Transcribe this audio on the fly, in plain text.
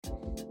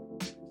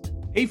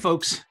Hey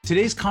folks,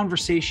 today's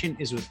conversation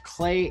is with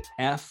Clay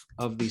F.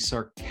 of the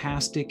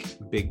Sarcastic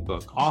Big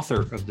Book,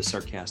 author of the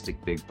Sarcastic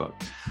Big Book.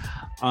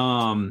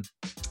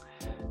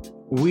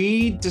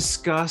 We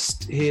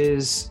discussed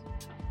his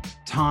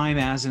time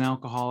as an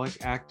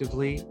alcoholic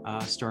actively,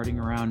 starting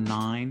around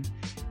 9,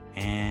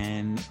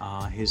 and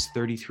his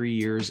 33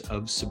 years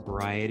of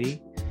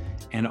sobriety,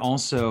 and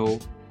also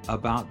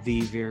about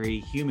the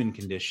very human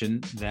condition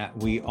that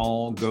we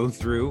all go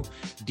through,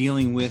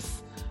 dealing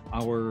with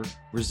our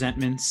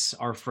resentments,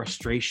 our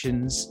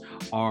frustrations,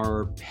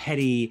 our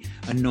petty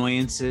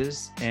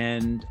annoyances,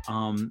 and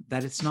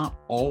that it's not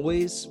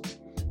always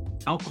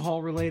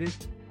alcohol related,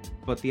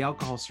 but the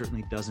alcohol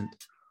certainly doesn't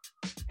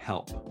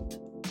help.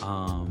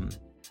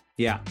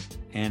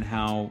 And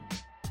how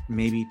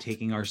maybe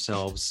taking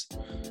ourselves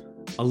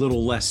a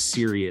little less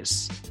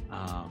serious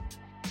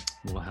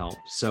will help.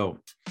 So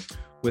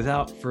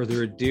without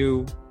further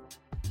ado,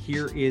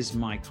 here is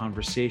my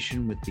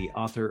conversation with the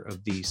author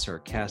of the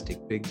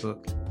Sarcastic Big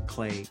Book,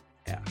 Clay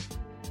F.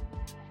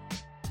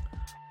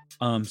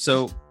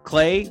 So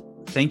Clay,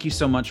 thank you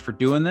so much for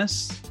doing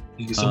this.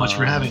 Thank you so much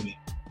for having me.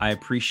 I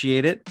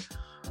appreciate it.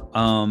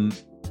 I'm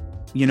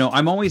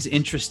always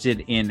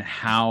interested in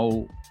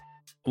how,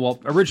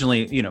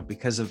 originally,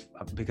 because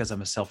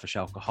I'm a selfish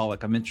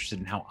alcoholic, I'm interested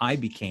in how I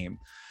became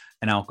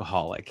an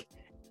alcoholic.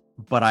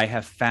 But I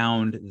have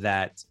found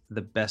that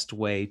the best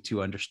way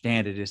to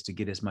understand it is to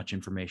get as much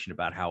information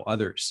about how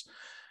others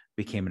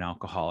became an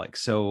alcoholic.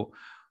 So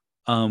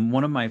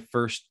one of my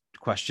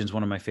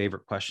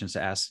favorite questions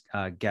to ask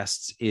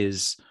guests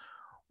is,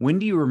 when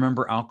do you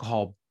remember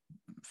alcohol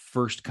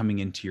first coming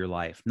into your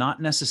life?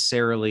 Not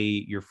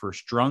necessarily your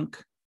first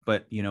drunk,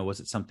 but, was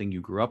it something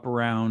you grew up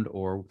around,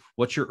 or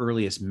what's your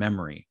earliest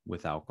memory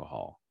with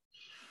alcohol?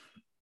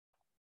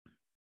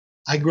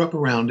 I grew up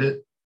around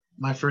it.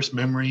 My first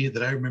memory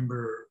that I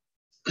remember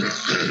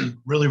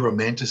really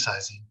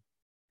romanticizing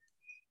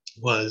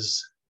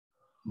was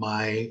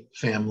my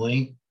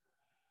family,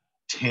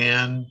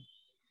 tan,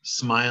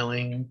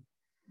 smiling,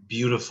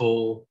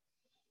 beautiful,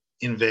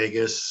 in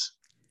Vegas,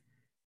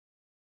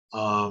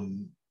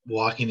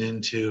 walking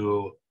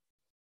into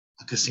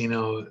a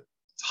casino.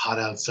 It's hot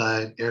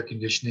outside, air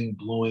conditioning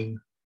blowing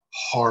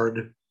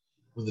hard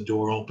when the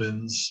door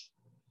opens,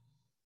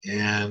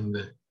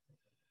 and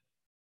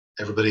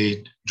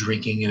everybody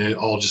drinking and it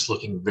all just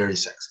looking very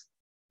sexy.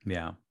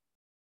 Yeah.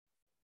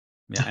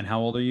 And how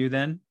old are you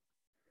then?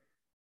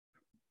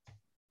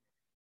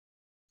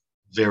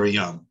 Very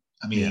young.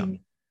 I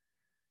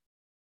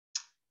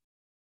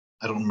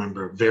don't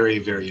remember. Very,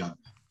 very young.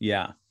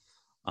 Yeah.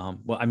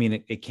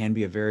 It can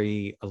be a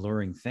very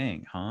alluring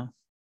thing, huh?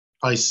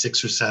 Probably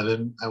 6 or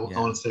 7. I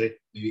want to say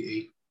maybe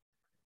 8.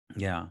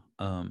 Yeah.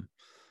 And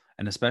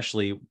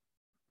especially,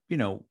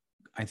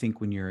 I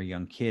think when you're a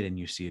young kid and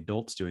you see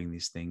adults doing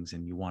these things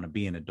and you want to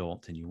be an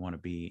adult and you want to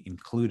be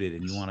included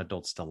and you want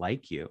adults to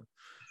like you,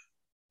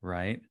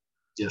 right?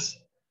 Yes.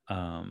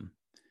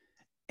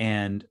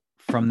 And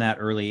from that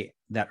early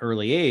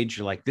age,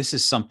 you're like, this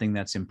is something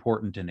that's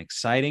important and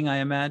exciting, I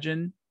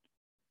imagine.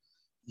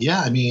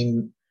 Yeah.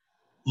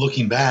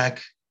 Looking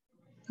back,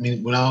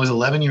 when I was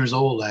 11 years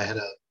old, I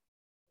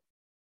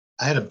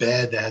had a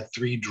bed that had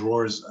 3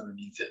 drawers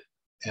underneath it.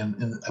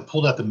 And I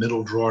pulled out the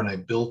middle drawer and I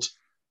built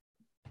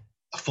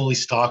a fully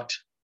stocked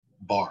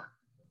bar.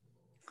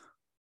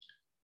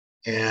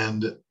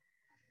 And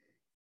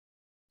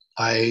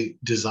I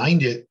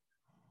designed it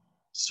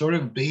sort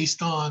of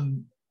based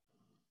on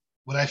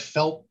what I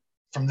felt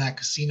from that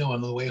casino on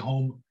the way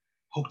home.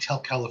 Hotel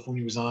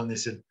California was on. They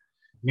said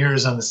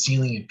mirrors on the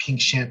ceiling and pink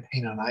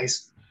champagne on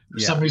ice. For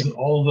some reason,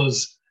 all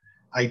those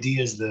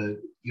ideas,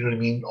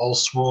 all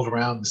swirled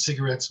around the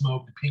cigarette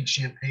smoke, the pink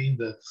champagne,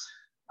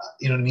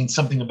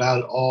 something about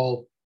it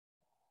all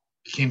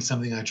became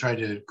something I tried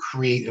to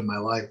create in my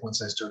life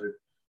once I started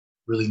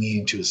really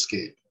needing to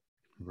escape.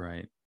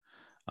 Right.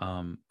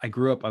 I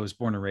was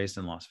born and raised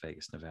in Las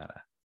Vegas, Nevada.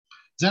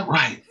 Is that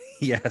right?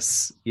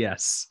 Yes.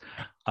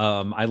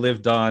 I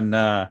lived on,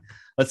 I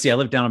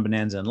lived down on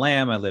Bonanza and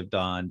Lamb. I lived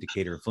on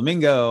Decatur and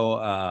Flamingo.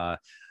 I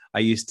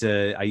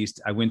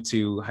went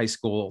to high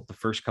school the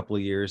first couple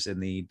of years in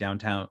the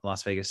downtown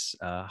Las Vegas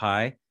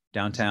High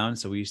downtown.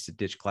 So we used to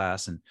ditch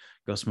class and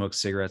go smoke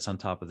cigarettes on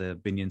top of the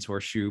Binion's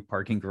Horseshoe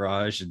parking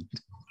garage. And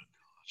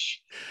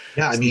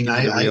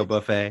the Rio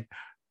buffet.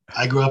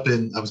 I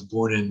was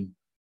born in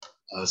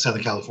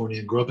Southern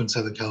California, grew up in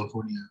Southern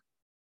California,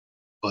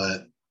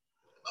 but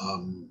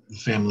the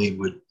family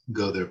would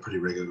go there pretty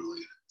regularly.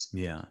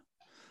 Yeah.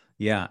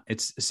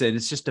 It's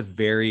just a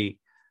very,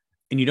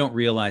 and you don't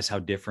realize how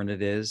different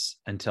it is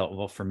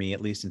until, for me,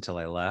 at least until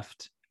I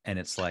left. And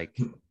it's like,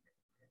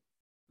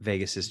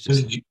 Vegas is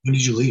just. When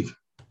did you leave?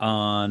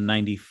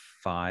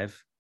 1995.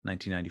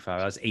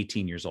 I was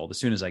 18 years old. As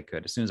soon as I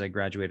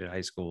graduated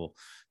high school,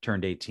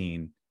 turned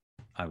 18,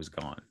 I was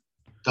gone.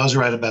 That was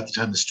right about the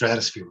time the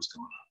stratosphere was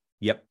going on.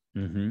 Yep.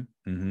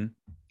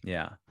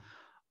 Yeah.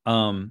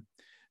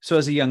 So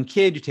as a young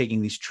kid, you're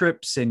taking these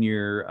trips and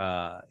you're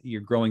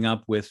growing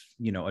up with,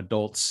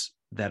 adults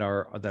that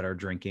are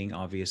drinking,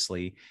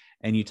 obviously,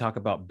 and you talk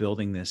about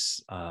building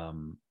this,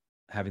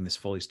 having this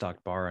fully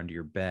stocked bar under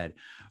your bed.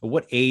 At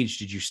what age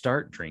did you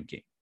start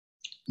drinking?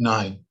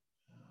 9.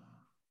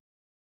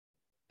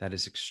 That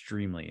is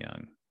extremely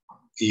young.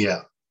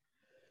 Yeah.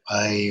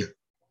 I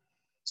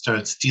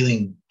started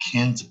stealing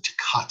cans of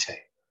Tecate.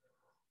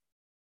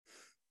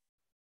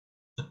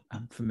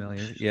 I'm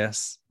familiar.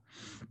 Yes.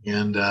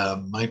 And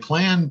my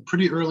plan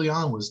pretty early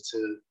on was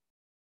to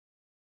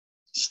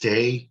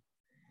stay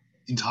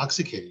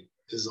intoxicated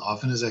as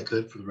often as I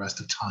could for the rest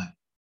of time.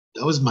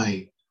 That was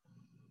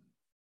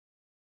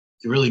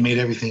it really made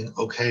everything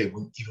okay,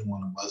 even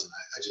when it wasn't.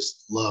 I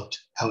just loved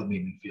how it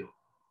made me feel.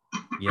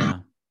 Yeah.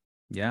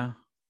 Yeah.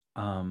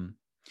 Um,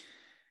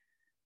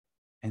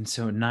 and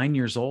so 9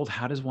 years old,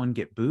 how does one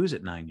get booze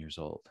at 9 years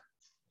old?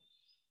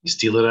 You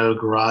steal it out of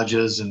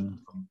garages and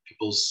from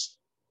people's,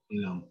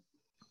 you know,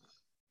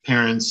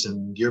 parents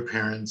and your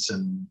parents.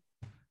 And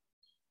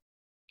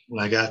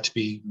when I got to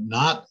be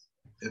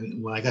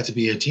when I got to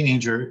be a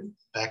teenager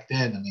back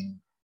then, I mean,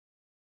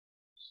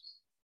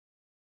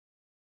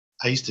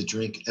 I used to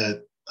drink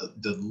at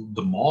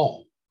the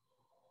mall,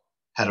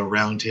 had a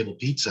round table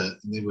pizza,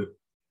 and they would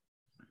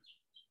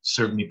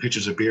serve me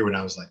pitchers of beer when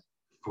I was like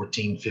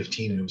 14,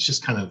 15. And it was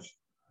just it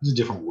was a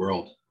different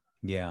world.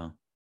 Yeah. I'm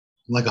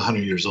like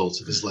 100 years old.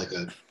 So this is like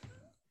at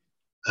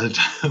a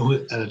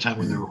time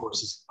when there were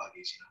horses and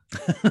buggies,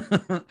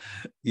 you know?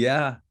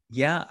 Yeah.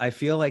 Yeah. I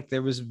feel like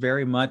there was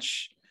very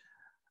much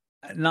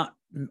not,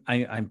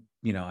 I'm,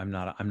 I'm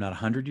not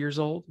 100 years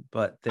old,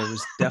 but there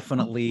was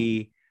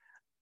definitely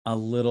a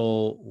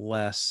little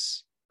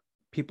less,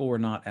 people were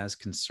not as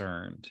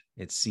concerned,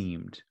 it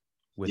seemed,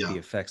 with the Yeah.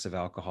 effects of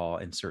alcohol,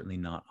 and certainly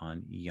not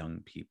on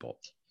young people.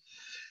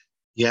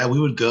 Yeah, we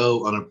would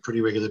go on a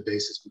pretty regular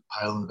basis. We'd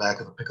pile in the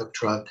back of a pickup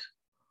truck,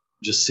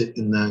 just sit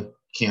in the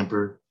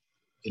camper,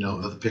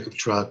 of the pickup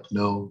truck,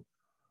 no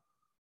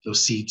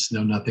seats,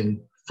 no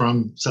nothing,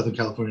 from Southern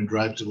California,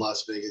 drive to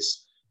Las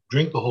Vegas,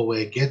 drink the whole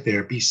way, get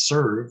there, be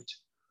served.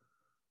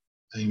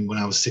 I mean, when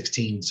I was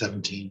 16,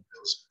 17, it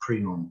was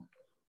pretty normal.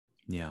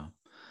 Yeah.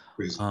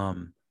 Crazy.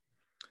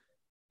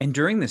 And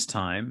during this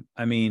time,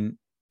 I mean,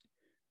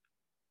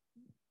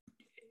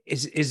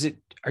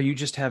 are you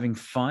just having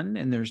fun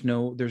and there's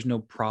no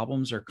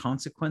problems or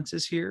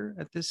consequences here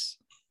at this?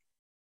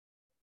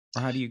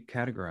 Or how do you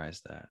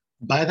categorize that?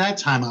 By that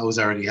time, I was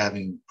already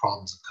having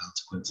problems and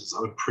consequences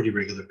on a pretty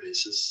regular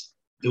basis.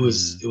 It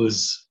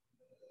was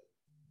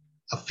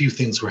a few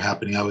things were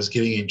happening. I was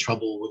getting in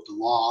trouble with the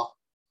law.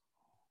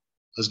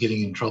 I was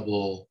getting in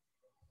trouble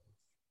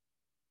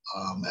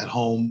at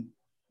home,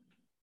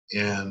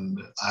 and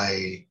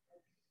I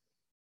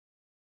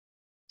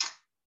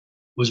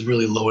was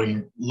really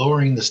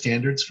lowering the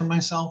standards for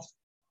myself.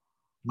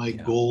 My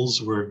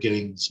goals were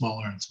getting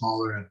smaller and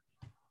smaller, and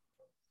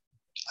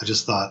I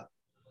just thought,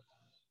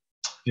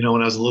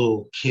 when I was a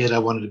little kid, I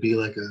wanted to be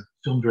like a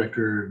film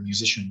director or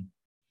musician.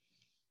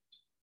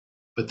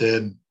 But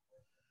then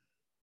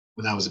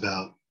when I was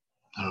about,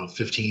 I don't know,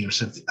 15 or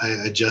something, I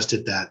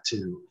adjusted that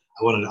to,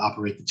 I wanted to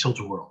operate the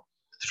Tilt-A-Whirl,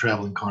 the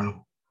traveling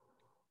carnival,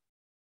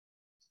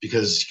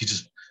 because you could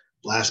just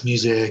blast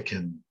music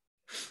and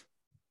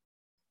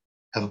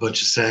have a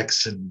bunch of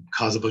sex and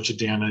cause a bunch of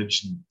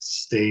damage and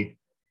stay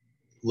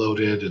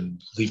loaded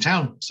and leave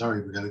town.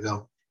 Sorry, we got to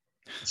go.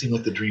 It seemed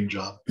like the dream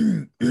job.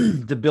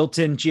 The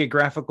built-in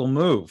geographical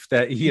move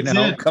that,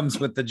 comes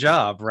with the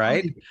job,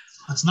 right? Sorry,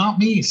 that's not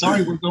me.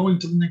 Sorry, we're going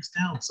to the next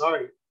town.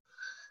 Sorry.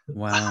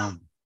 Wow.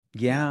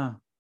 Yeah.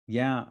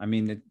 Yeah. I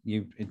mean,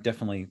 it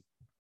definitely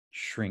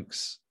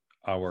shrinks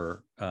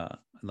our,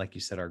 like you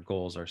said, our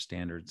goals, our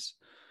standards.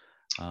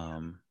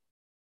 And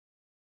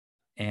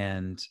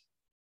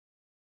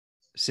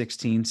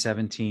 16,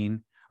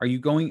 17, are you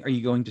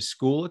going to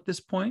school at this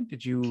point?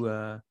 Did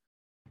you,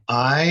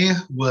 I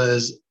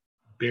was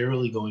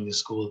barely going to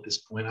school at this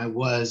point. I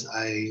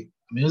mean,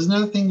 there's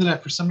another thing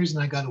that for some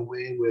reason I got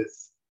away with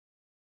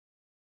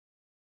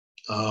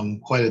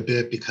quite a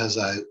bit, because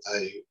I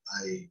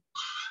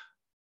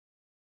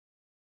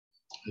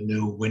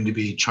knew when to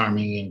be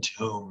charming and to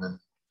whom,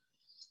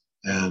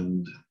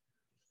 and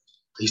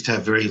I used to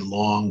have very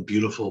long,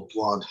 beautiful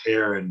blonde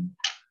hair, and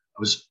I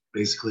was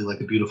basically like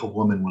a beautiful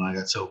woman when I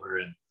got sober,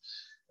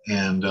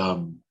 and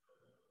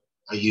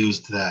I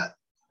used that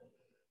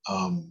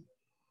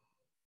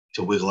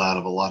to wiggle out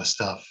of a lot of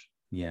stuff.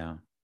 Yeah.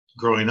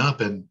 Growing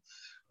up, and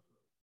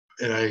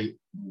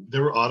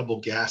there were audible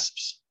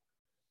gasps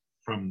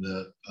from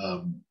the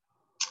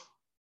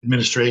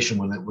administration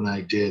when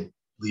I did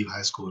leave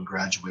high school and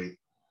graduate,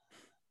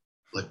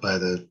 like by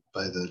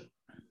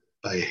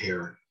a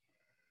hair.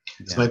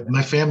 Yeah. So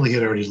my family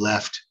had already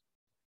left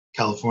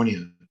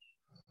California,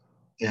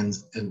 and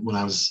when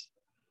I was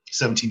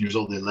 17 years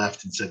old, they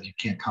left and said, "You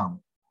can't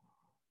come."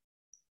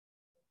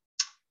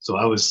 So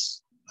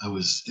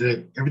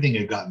everything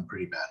had gotten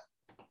pretty bad.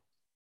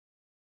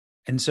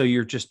 And so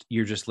you're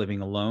just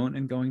living alone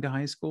and going to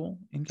high school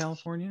in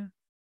California?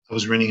 I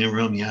was renting a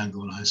room, and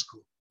going to high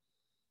school.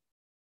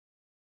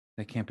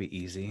 That can't be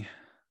easy.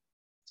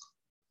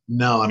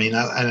 No, I mean,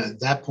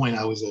 at that point,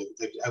 I was a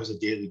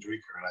daily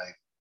drinker, and I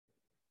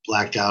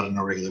blacked out on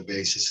a regular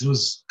basis. It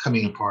was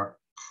coming apart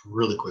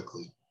really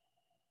quickly.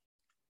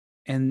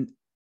 And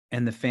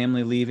the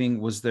family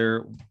leaving, was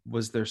there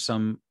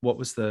some, what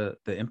was the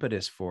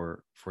impetus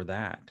for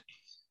that?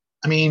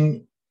 I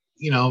mean,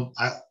 you know,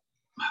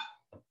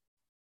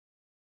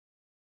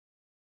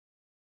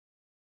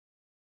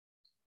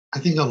 I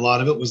think a lot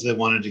of it was they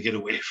wanted to get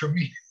away from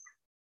me.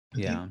 I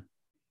think Yeah.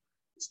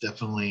 it's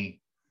definitely.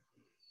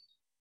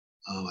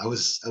 I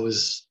was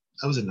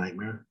a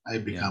nightmare. I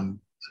had Yeah.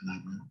 become a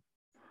nightmare.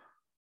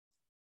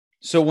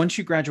 So once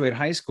you graduate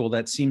high school,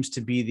 that seems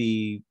to be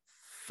the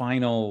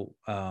final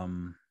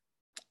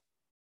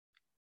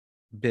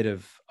bit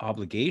of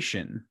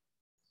obligation,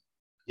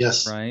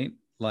 Yes, right?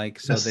 Like,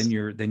 so yes,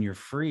 then you're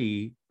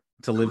free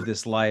to live correct.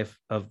 this life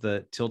of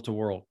the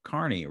tilt-a-whirl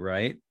carny,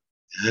 right?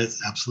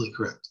 That's absolutely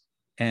correct.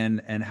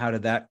 And how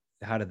did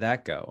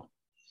that go?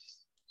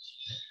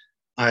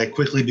 I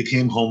quickly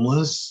became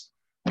homeless.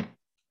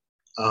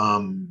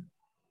 Um,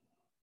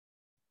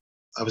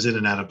 I was in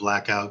and out of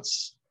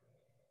blackouts,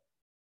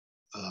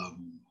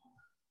 um,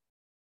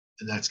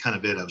 and that's kind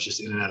of it. I was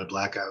just in and out of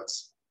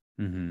blackouts.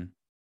 Mm-hmm.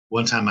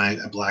 One time I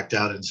blacked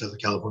out in Southern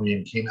California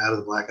and came out of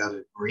the blackout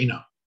in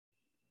Reno.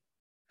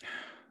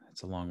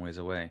 That's a long ways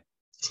away.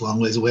 It's a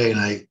long ways away,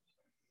 and it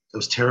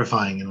was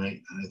terrifying. And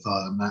I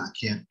thought, I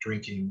can't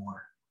drink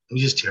anymore. It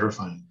was just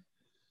terrifying.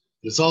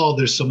 It's all,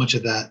 there's so much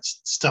of that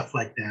stuff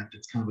like that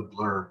that's kind of a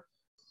blur. I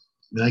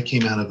mean, I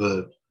came out of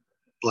a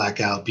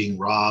blackout being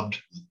robbed.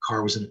 The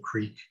car was in a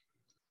creek.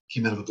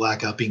 Came out of a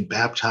blackout being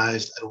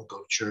baptized. I don't go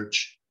to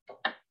church.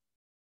 I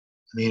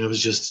mean, it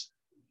was,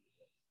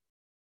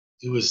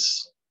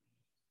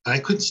 I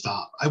couldn't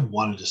stop. I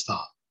wanted to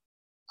stop.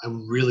 I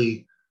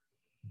really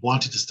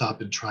wanted to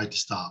stop and tried to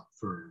stop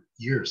for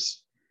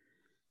years.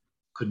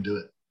 Couldn't do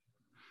it.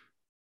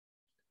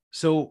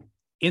 So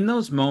in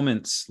those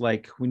moments,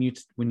 like when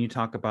you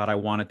talk about I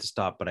wanted to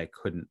stop but I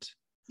couldn't,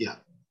 Yeah.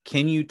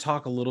 can you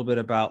talk a little bit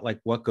about like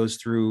what goes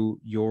through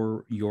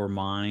your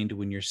mind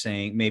when you're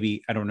saying,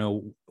 maybe, I don't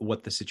know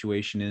what the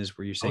situation is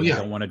where you're Oh, saying I yeah.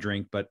 don't want to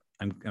drink but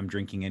I'm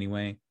drinking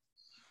anyway?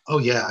 Oh,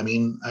 yeah. I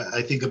mean,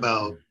 I think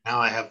about now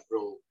I have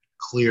real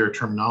clear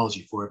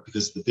terminology for it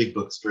because the big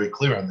book's very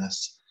clear on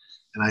this.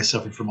 And I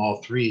suffered from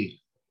all three.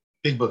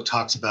 Big book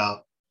talks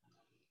about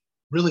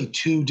really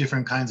two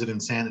different kinds of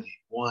insanity.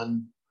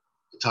 One,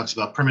 it talks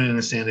about permanent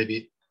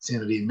insanity.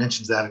 It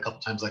mentions that a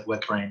couple times, like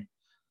wet brain.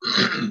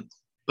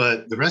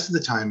 But the rest of the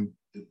time,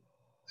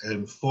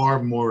 and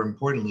far more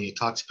importantly, it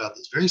talks about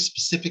this very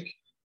specific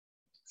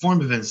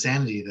form of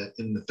insanity that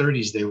in the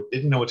 30s they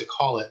didn't know what to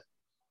call it,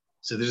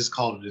 so they just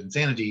called it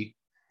insanity.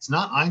 It's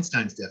not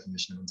Einstein's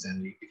definition of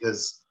insanity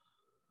because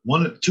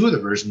two of the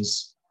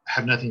versions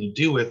have nothing to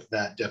do with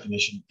that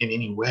definition in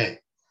any way.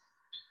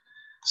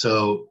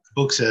 So the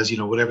book says,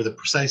 whatever the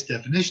precise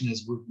definition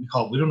is, we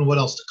don't know what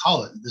else to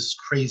call it. This is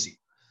crazy.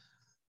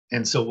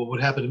 And so what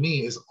would happen to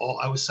me is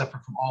I was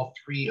suffering from all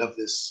three of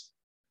this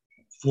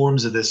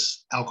forms of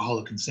this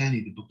alcoholic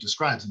insanity the book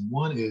describes. And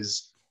one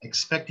is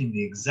expecting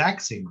the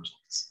exact same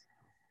results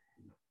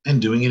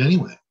and doing it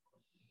anyway.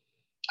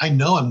 I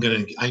know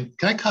can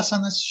I cuss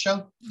on this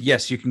show?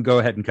 Yes, you can go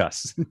ahead and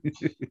cuss.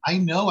 I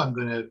know I'm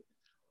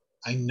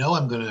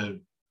gonna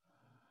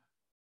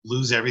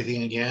lose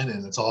everything again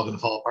and it's all gonna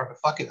fall apart, but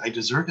fuck it, I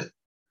deserve it.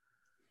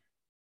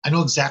 I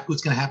know exactly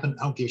what's gonna happen.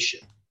 I don't give a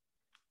shit.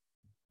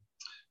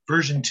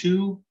 Version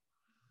 2,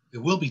 it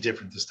will be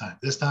different this time.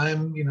 This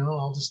time,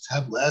 I'll just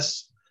have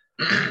less.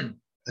 I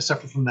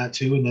suffer from that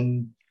too. And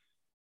then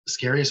the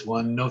scariest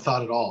one, no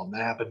thought at all. And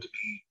that happened to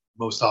me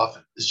most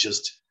often. It's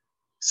just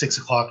 6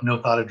 o'clock,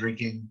 no thought of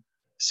drinking.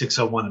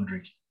 6:01, I'm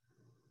drinking.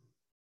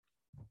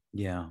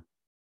 Yeah.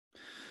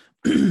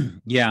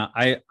 Yeah.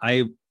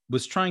 I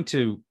was trying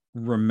to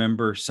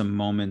remember some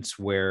moments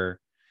where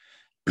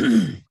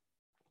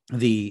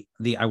the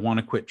I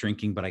want to quit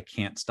drinking, but I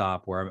can't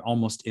stop, where I'm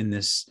almost in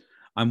this,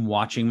 I'm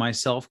watching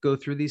myself go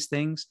through these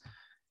things.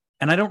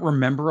 And I don't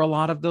remember a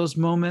lot of those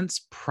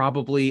moments.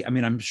 Probably, I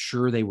mean, I'm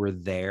sure they were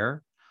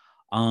there.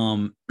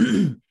 Um,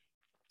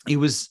 it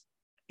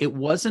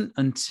wasn't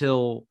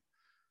until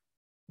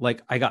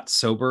like I got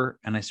sober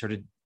and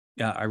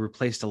I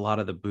replaced a lot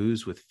of the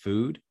booze with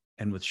food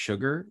and with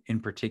sugar in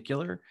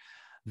particular,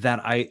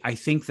 that I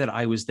think that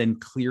I was then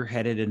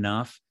clear-headed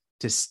enough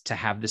to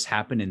have this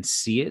happen and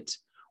see it,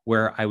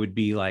 where I would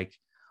be like,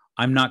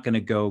 I'm not going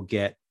to go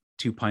get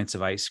 2 pints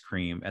of ice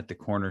cream at the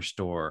corner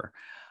store.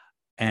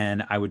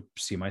 And I would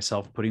see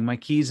myself putting my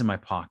keys in my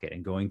pocket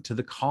and going to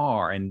the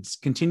car and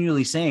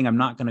continually saying, I'm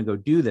not going to go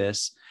do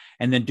this.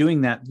 And then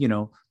doing that,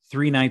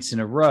 3 nights in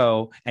a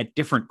row at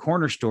different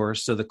corner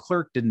stores. So the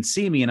clerk didn't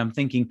see me. And I'm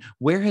thinking,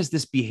 where has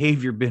this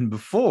behavior been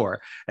before?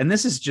 And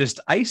this is just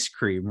ice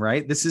cream,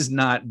 right? This is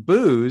not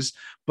booze,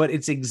 but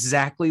it's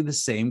exactly the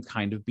same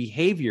kind of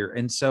behavior.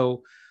 And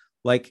so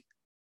like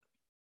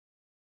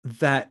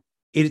that,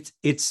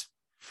 it's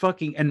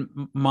fucking, and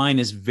mine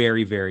is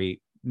very,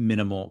 very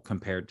minimal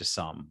compared to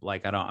some.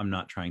 Like I'm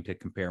not trying to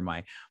compare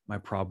my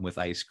problem with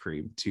ice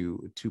cream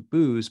to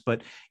booze,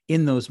 but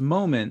in those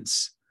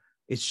moments,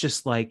 it's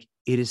just like,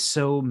 it is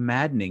so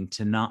maddening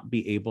to not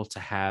be able to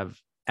have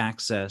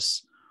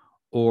access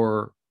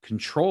or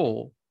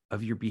control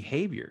of your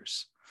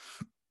behaviors.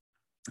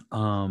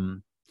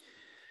 And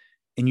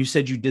you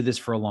said you did this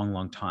for a long,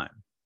 long time.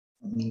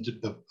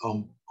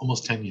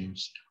 Almost 10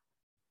 years.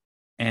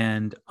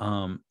 And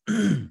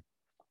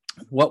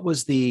what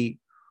was the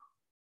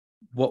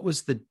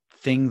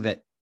thing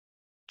that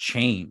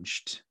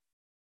changed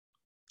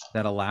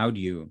that allowed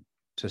you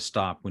to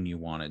stop when you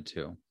wanted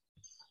to?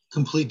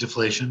 Complete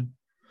deflation.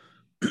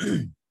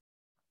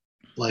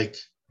 Like,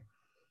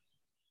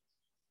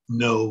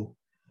 no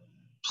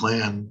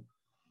plan.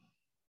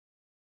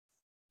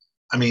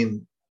 I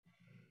mean,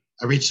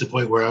 I reached a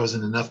point where I was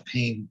in enough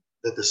pain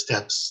that the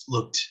steps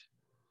looked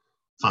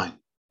fine.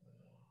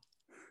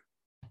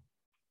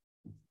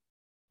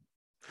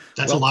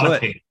 That's a lot of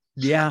pain.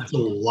 Yeah. That's a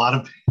lot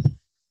of pain.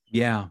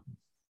 Yeah.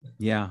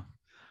 Yeah.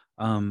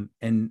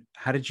 And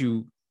how did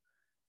you,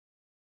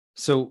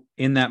 so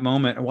in that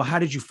moment, well, how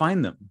did you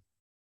find them,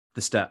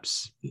 the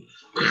steps?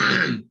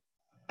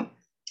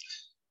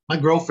 My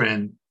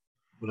girlfriend,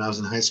 when I was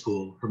in high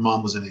school, her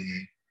mom was in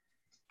AA.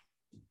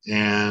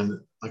 And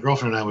my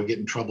girlfriend and I would get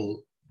in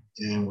trouble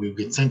and we would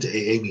get sent to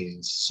AA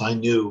meetings. So I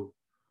knew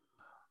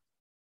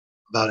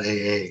about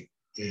AA,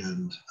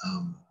 and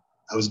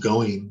I was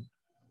going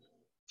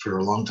for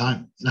a long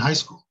time in high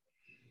school.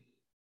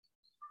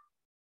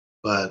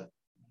 But,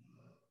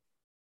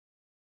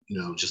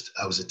 just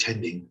I was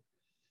attending.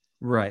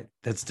 Right.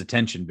 That's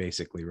detention,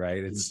 basically,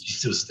 right? It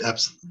was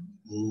absolutely,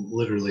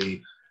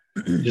 literally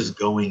just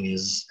going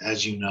is,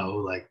 as you know,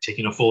 like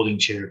taking a folding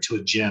chair to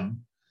a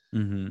gym,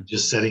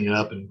 just setting it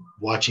up and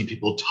watching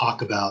people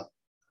talk about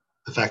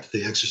the fact that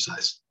they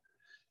exercise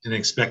and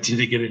expecting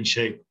to get in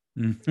shape.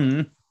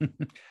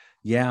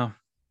 Yeah.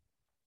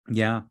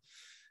 Yeah.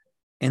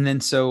 And then,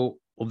 so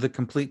the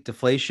complete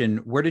deflation,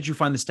 where did you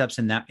find the steps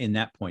in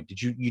that point?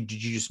 Did you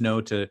just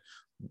know to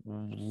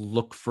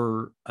look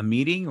for a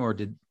meeting, or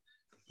did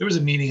there was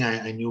a meeting?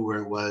 I knew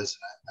where it was.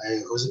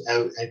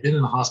 I'd been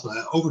in the hospital.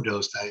 I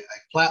overdosed. I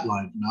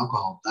flatlined from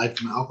alcohol, died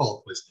from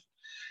alcohol poisoning,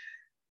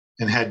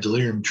 and had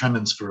delirium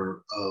tremens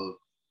for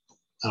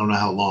I don't know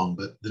how long.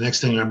 But the next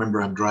thing I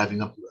remember, I'm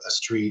driving up a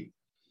street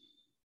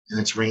and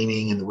it's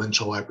raining and the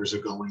windshield wipers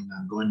are going.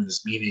 I'm going to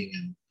this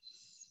meeting,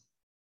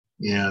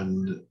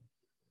 and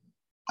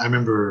I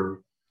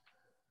remember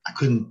I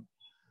couldn't,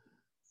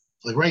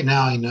 like, right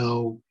now I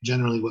know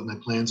generally what my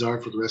plans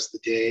are for the rest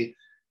of the day.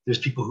 There's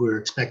people who are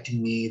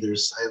expecting me. I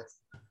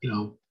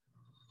have,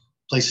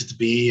 places to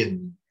be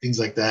and things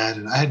like that.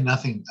 And I had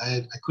nothing.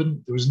 I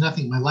couldn't, there was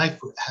nothing. My life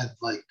had,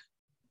 like,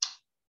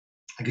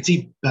 I could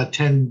see about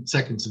 10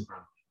 seconds in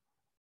front of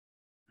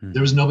me.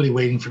 There was nobody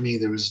waiting for me.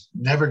 There was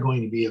never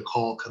going to be a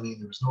call coming.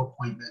 There was no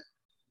appointment.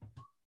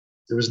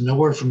 There was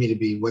nowhere for me to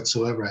be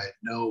whatsoever. I had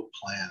no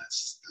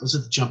plans. I was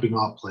at the jumping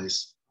off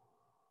place.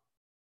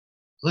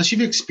 Unless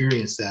you've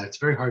experienced that, it's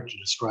very hard to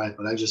describe,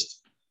 but I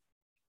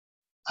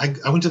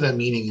went to that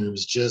meeting and it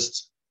was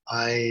just,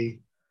 I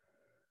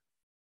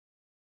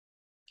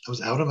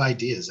was out of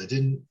ideas. I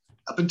didn't,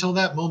 up until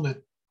that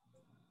moment,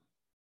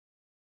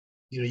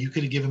 you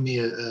could have given me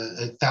a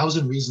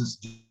 1,000 reasons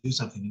to do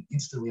something, and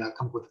instantly I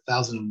come up with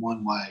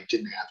 1,001 why I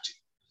didn't have to.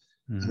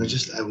 And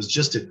I was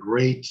just a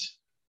great,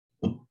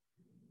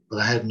 but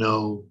I would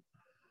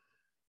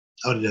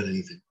have done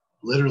anything.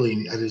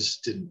 Literally, I would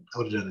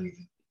have done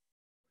anything.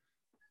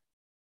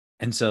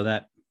 And so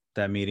that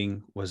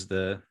meeting was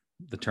the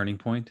turning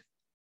point?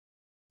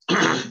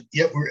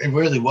 Yeah, it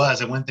really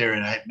was. I went there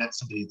and I had met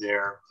somebody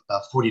there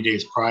about 40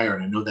 days prior.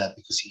 And I know that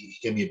because he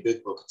gave me a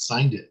big book and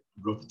signed it,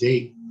 wrote the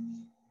date,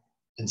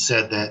 and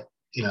said that,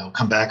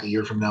 come back a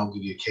year from now, we'll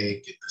give you a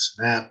cake, get this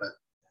and that. But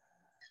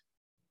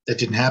that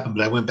didn't happen.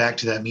 But I went back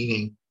to that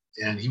meeting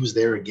and he was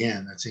there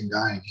again, that same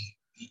guy. And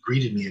he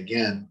greeted me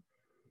again.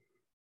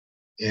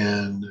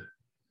 And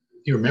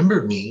he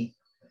remembered me,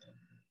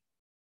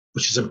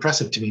 which is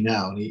impressive to me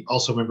now. And he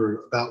also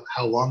remembered about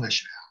how long I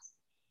should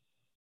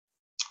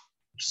have,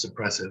 which is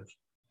impressive.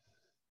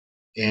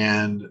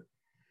 And,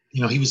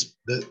 he was,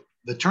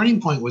 the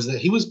turning point was that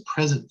he was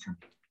present for me.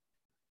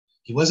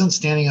 He wasn't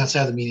standing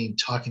outside the meeting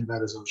talking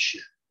about his own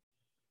shit.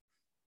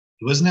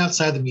 He wasn't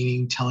outside the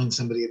meeting telling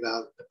somebody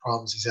about the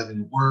problems he's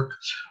having at work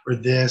or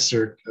this,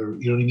 or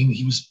you know what I mean?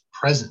 He was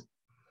present.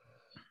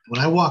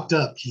 When I walked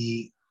up,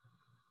 he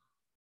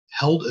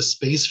held a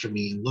space for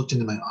me and looked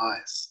into my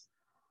eyes.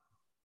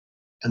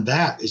 And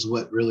that is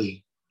what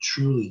really,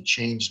 truly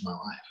changed my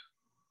life.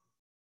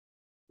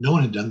 No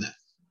one had done that.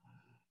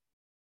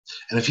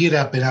 And if he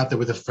had been out there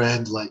with a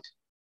friend, like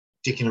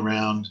dicking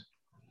around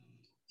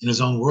in his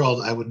own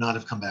world, I would not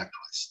have come back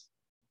twice.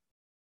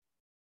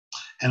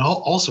 And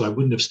also, I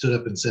wouldn't have stood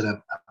up and said I'm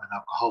an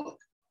alcoholic,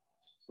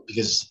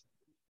 because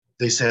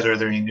they said, are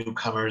there any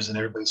newcomers? And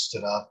everybody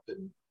stood up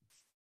and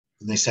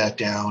they sat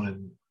down,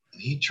 and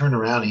he turned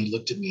around and he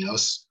looked at me. I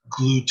was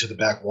glued to the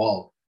back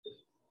wall.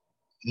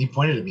 And he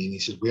pointed at me and he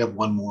said, we have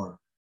one more.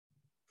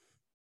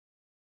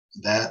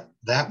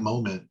 that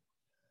moment,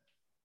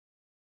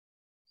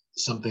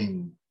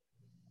 something,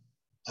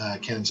 I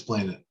can't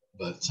explain it,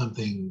 but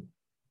something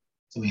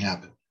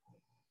happened.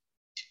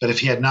 But if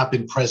he had not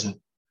been present,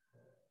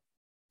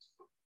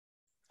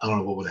 I don't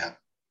know what would happen.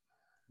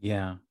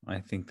 Yeah, I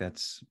think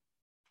that's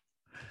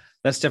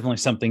definitely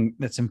something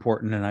that's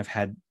important. And I've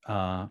had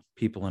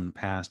people in the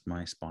past,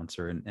 my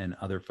sponsor and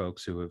other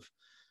folks who have,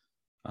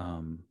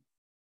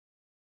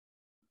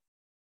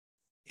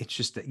 it's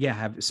just that, yeah,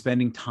 have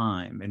spending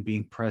time and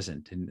being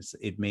present, and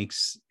it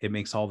makes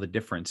all the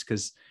difference.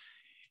 Because,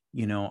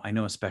 I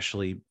know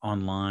especially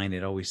online,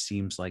 it always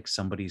seems like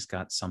somebody's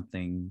got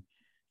something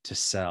to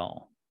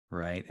sell,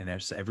 right? And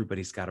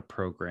everybody's got a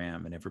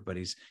program,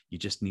 and you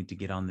just need to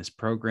get on this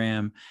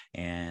program,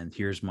 and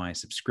here's my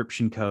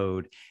subscription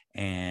code,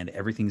 and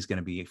everything's going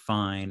to be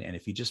fine. And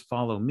if you just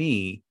follow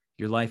me,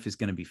 your life is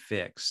going to be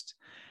fixed.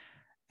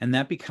 And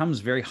that becomes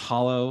very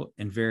hollow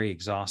and very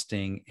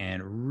exhausting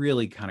and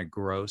really kind of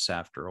gross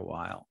after a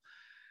while.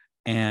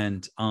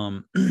 And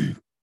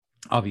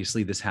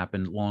obviously this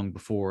happened long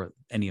before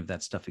any of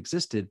that stuff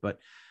existed, but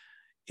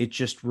it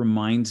just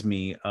reminds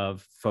me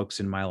of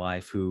folks in my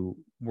life who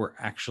were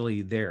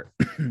actually there,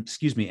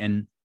 excuse me,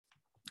 and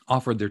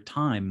offered their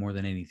time more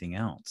than anything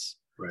else.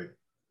 Right.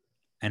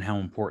 And how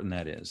important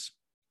that is.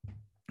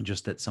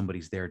 Just that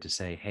somebody's there to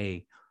say,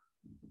 hey,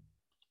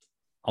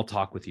 I'll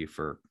talk with you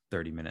for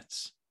 30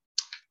 minutes.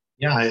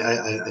 Yeah,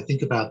 I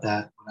think about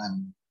that when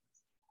I'm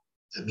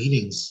at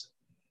meetings,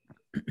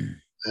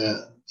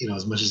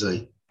 as much as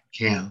I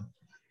can.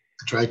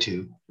 I try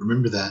to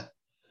remember that.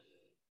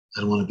 I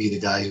don't want to be the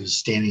guy who's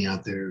standing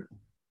out there,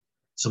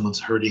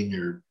 someone's hurting,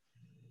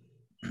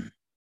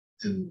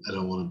 and I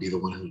don't want to be the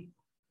one who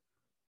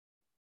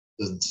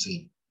doesn't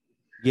see.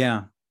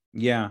 Yeah.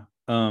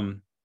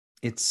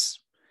 It's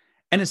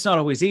not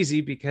always easy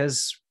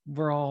because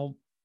we're all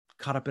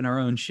caught up in our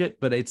own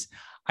shit, but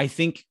I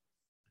think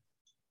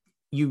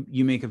you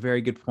make a very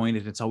good point,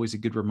 and it's always a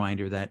good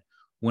reminder that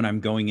when I'm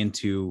going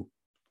into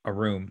a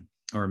room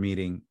or a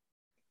meeting,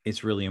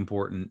 it's really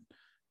important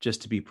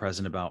just to be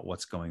present about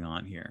what's going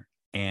on here,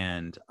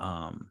 and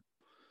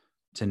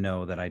to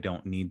know that I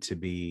don't need to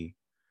be,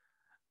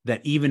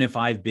 that even if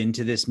I've been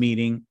to this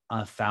meeting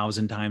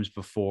 1,000 times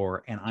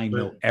before and I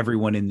know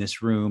everyone in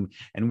this room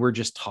and we're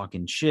just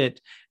talking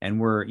shit and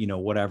we're,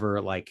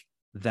 whatever, like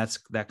that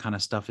kind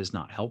of stuff is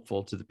not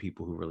helpful to the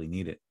people who really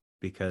need it.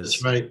 Because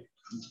that's right.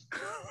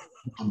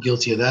 I'm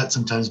guilty of that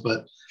sometimes,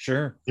 but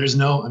sure. There's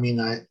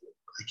I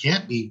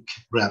can't be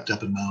wrapped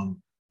up in my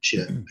own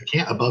shit. I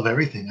can't, above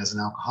everything as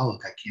an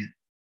alcoholic, I can't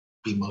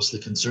be mostly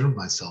concerned with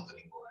myself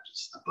anymore.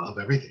 Just above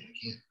everything, I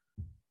can't.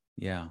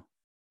 Yeah.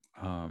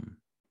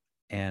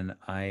 And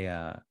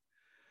I,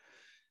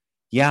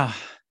 yeah.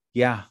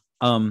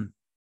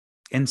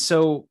 And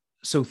so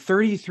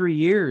 33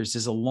 years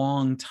is a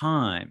long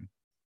time.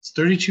 It's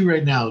 32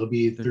 right now. It'll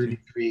be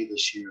 33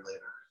 this year later.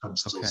 I'm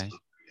still okay. Still,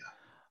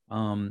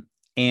 yeah.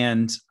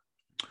 And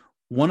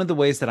one of the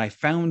ways that I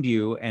found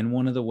you, and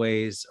one of the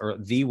ways, or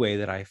the way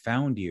that I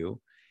found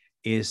you,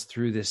 is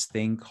through this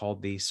thing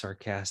called the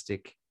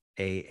Sarcastic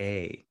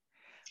AA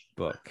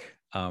book.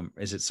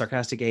 Is it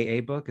Sarcastic AA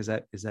book? Is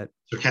that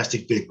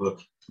Sarcastic Big Book?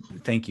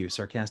 Thank you.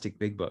 Sarcastic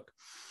Big Book.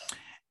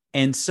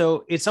 And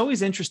so it's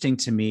always interesting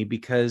to me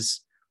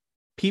because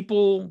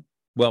people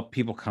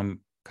come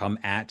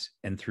at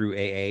and through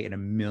AA in a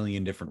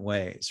million different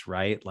ways,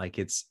 right? Like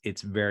it's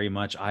very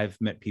much, I've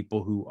met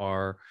people who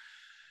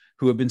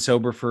have been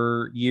sober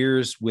for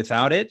years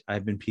without it. I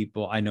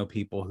know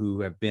people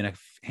who have been a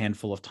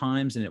handful of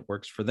times and it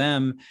works for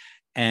them.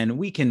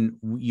 And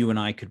you and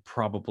I could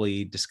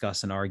probably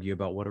discuss and argue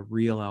about what a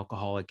real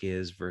alcoholic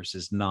is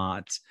versus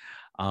not.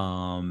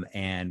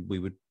 And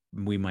we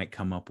might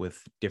come up with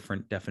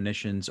different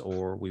definitions,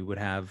 or we would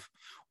have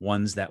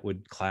ones that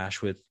would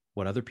clash with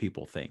what other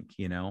people think,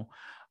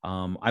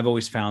 I've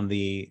always found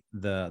the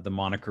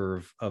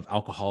moniker of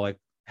alcoholic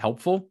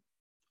helpful.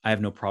 I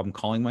have no problem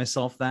calling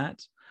myself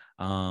that.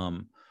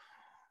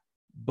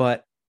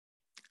 But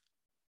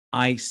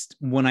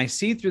when I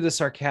see through the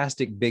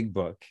Sarcastic Big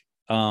Book,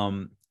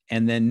 and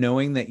then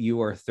knowing that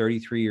you are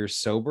 33 years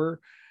sober,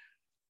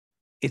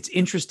 it's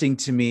interesting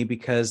to me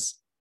because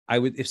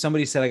if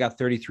somebody said I got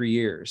 33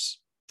 years,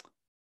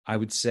 I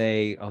would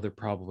say, oh, they're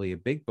probably a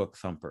big book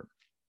thumper.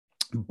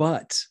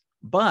 But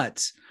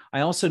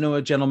I also know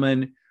a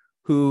gentleman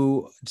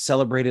who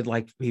celebrated,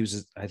 like he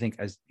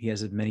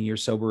has as many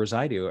years sober as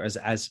I do,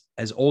 as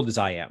old as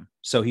I am.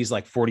 So he's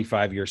like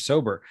 45 years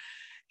sober.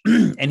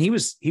 And he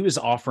was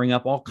offering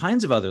up all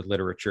kinds of other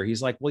literature.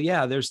 He's like, well,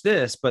 yeah, there's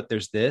this, but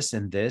there's this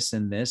and this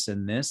and this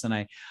and this.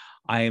 And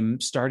I'm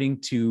starting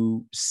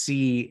to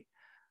see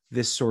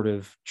this sort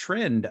of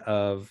trend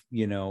of,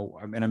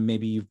 and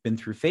maybe you've been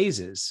through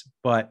phases,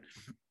 but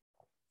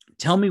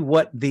tell me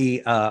what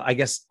I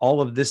guess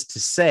all of this to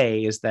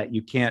say is that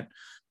you can't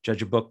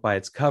judge a book by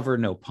its cover,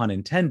 no pun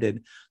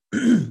intended.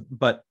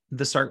 But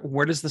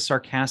where does the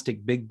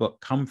Sarcastic Big Book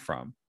come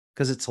from?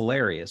 Because it's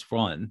hilarious.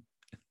 One,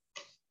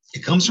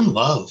 it comes from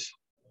love.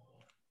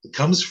 It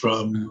comes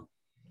from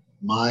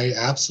my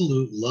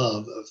absolute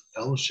love of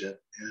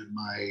fellowship and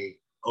my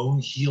own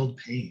healed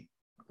pain.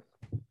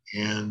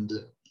 And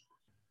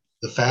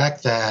the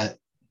fact that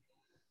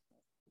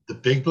the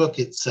big book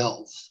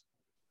itself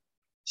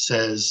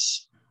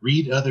says,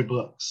 read other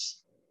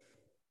books.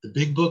 The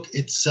big book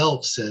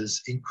itself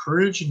says,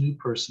 encourage a new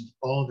person to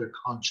follow their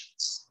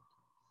conscience.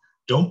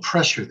 Don't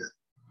pressure them.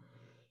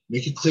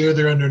 Make it clear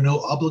they're under no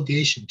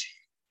obligation to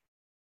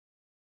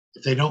you.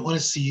 If they don't want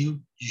to see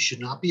you, you should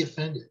not be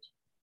offended.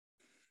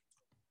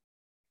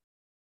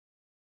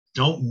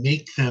 Don't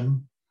make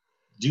them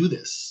do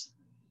this.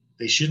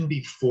 They shouldn't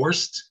be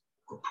forced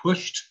or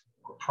pushed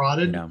or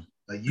prodded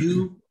by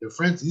you, their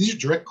friends. These are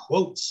direct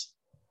quotes.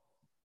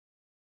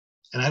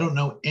 And I don't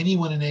know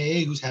anyone in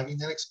AA who's having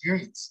that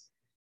experience.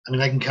 I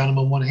mean, I can count them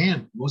on one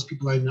hand. Most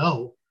people I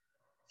know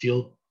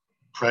feel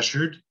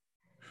pressured,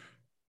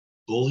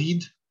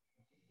 bullied.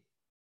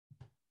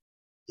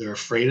 They're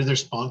afraid of their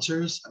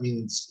sponsors. I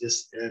mean, it's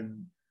just,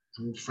 and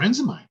I mean, friends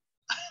of mine.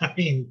 I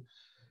mean,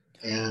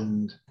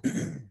 and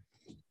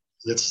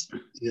it's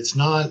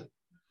not,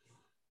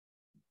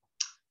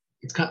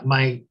 it's kind of,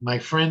 my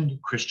friend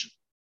Christian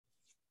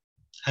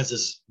has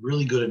this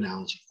really good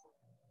analogy for it,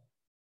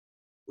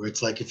 where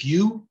it's like if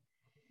you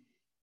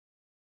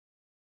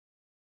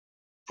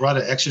brought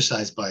an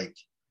exercise bike,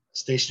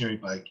 stationary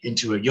bike,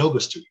 into a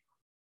yoga studio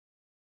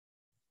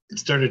and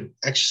started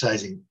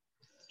exercising,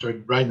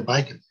 started riding the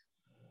bike, and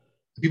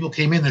people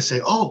came in, they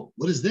say, oh,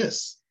 what is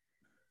this?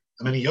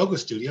 I'm in a yoga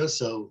studio,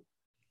 so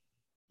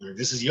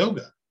this is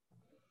yoga.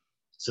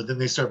 So then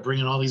they start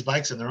bringing all these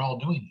bikes and they're all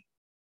doing it.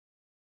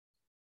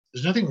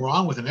 There's nothing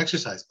wrong with an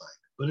exercise bike,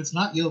 but it's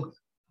not yoga.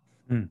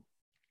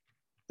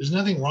 There's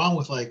nothing wrong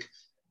with like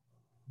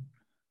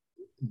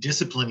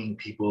disciplining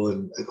people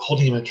and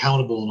holding them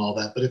accountable and all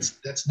that, but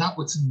that's not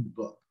what's in the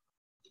book.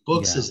 The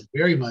book says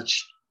very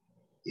much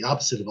the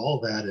opposite of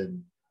all that.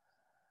 And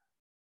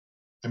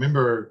I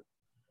remember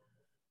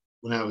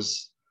when I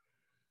was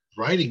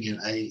writing it,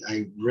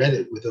 I read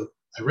it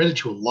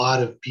to a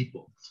lot of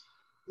people,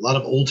 a lot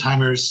of old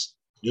timers,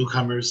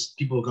 newcomers,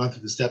 people who've gone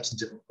through the steps in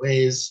different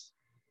ways,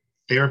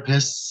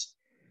 therapists.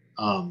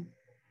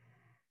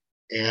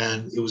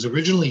 And it was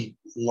originally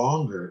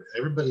longer.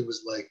 Everybody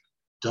was like,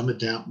 dumb it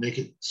down, make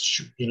it,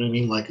 you know what I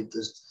mean? Like it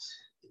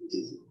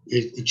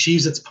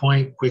achieves its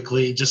point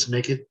quickly, just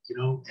make it, you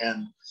know,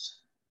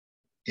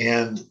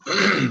 and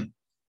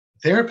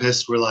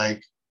therapists were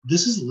like,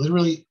 this is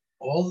literally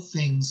all the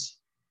things,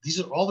 these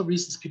are all the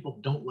reasons people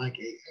don't like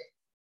AA.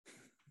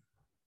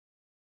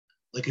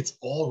 Like it's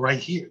all right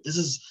here. This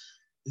is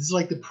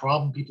like the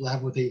problem people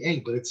have with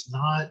AA, but it's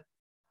not.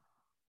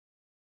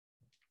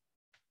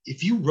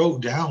 If you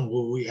wrote down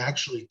what we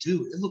actually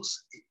do, it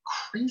looks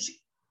crazy.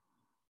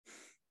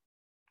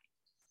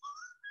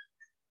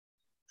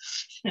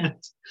 And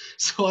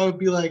so I would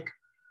be like,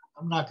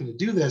 I'm not going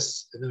to do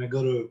this. And then I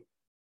go to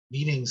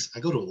meetings. I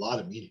go to a lot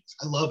of meetings.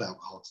 I love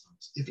Alcoholics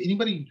Anonymous.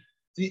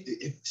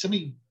 If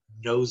somebody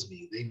knows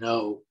me, they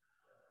know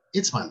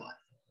it's my life.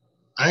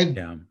 I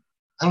don't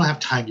have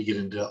time to get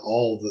into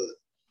all the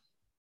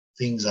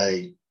things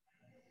I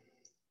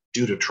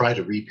do to try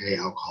to repay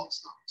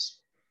Alcoholics Anonymous.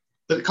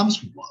 But it comes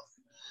from love.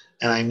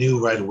 And I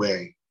knew right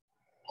away,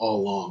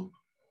 all along,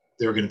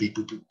 there were going to be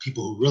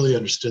people who really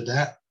understood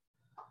that.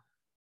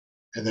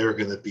 And there were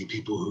going to be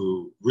people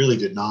who really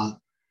did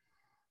not.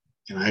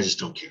 And I just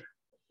don't care.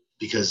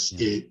 Because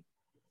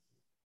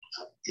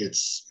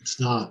it's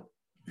not,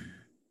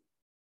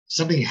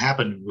 something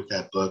happened with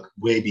that book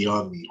way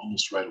beyond me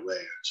almost right away.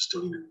 I just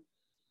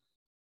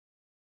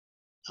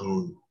I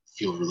don't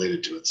feel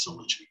related to it so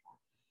much anymore.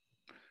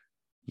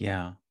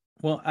 Yeah.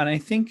 Well, and I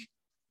think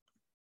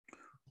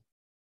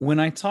when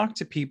I talk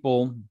to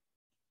people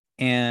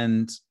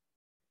and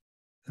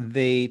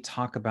they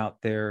talk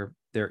about their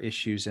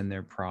issues and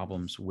their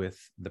problems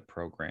with the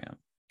program,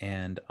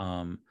 and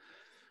I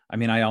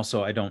mean, I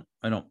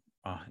don't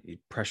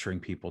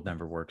pressuring people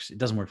never works. It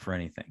doesn't work for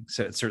anything.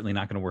 So it's certainly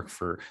not going to work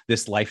for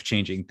this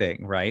life-changing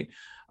thing, right?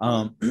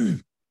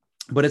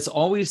 But it's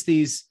always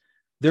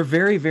they're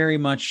very, very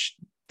much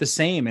the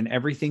same, and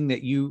everything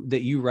that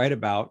you write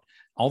about,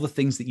 all the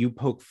things that you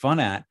poke fun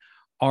at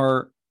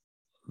are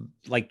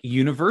like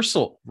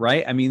universal,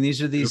 right? I mean,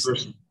 these are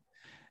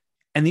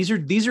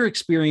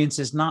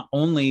experiences not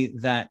only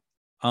that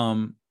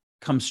come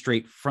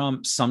straight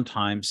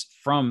sometimes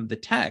from the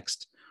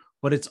text,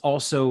 but it's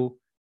also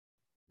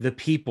the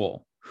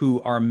people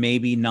who are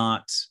maybe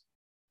not,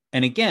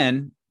 and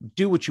again,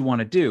 do what you want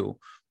to do,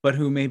 but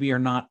who maybe are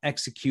not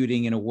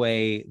executing in a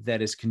way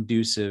that is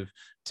conducive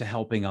to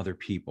helping other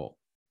people.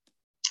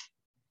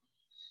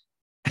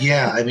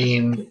 Yeah, I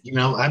mean, you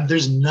know,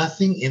 there's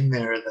nothing in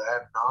there that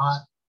I'm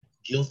not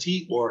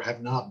guilty or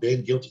have not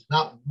been guilty.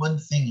 Not one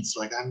thing. It's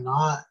like I'm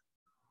not.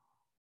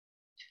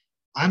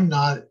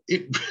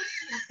 It,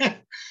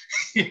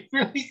 it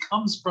really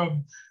comes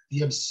from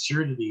the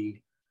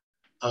absurdity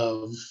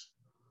of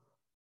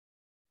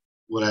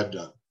what I've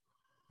done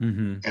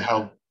and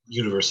how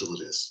universal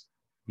it is.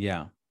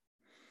 Yeah.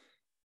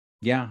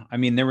 Yeah. I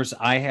mean,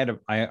 I had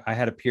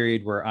a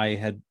period where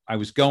I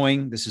was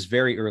going, this is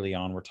very early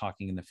on. We're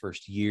talking in the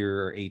first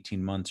year or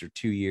 18 months or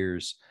 2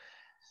 years.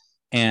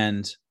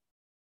 And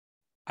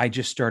I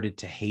just started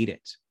to hate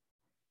it.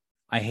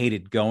 I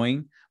hated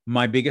going.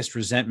 My biggest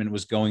resentment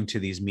was going to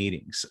these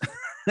meetings.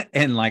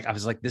 And like, I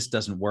was like, this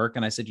doesn't work.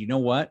 And I said, you know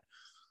what?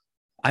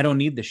 I don't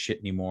need this shit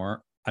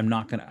anymore. I'm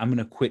going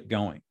to quit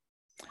going.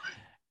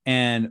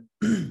 And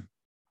I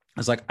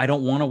was like, I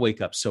don't want to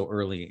wake up so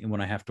early and when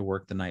I have to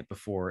work the night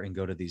before and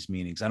go to these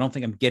meetings. I don't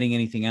think I'm getting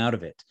anything out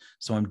of it.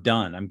 So I'm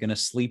done. I'm going to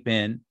sleep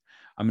in.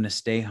 I'm going to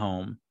stay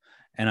home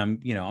and I'm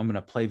going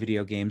to play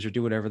video games or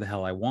do whatever the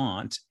hell I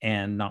want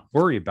and not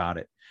worry about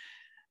it.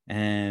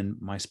 And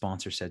my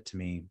sponsor said to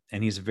me,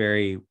 and he's a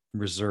very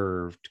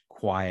reserved,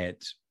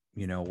 quiet,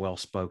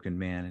 well-spoken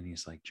man. And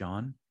he's like,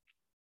 John,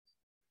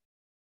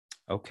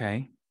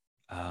 okay.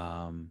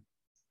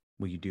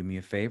 Will you do me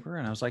a favor?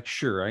 And I was like,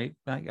 sure, I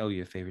owe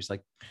you a favor. He's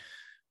like,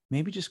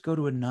 maybe just go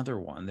to another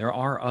one. There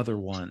are other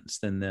ones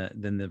than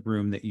the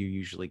room that you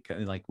usually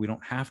like. We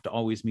don't have to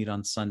always meet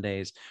on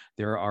Sundays.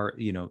 There are,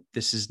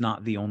 this is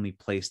not the only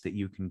place that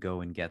you can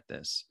go and get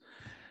this.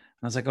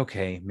 And I was like,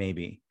 okay,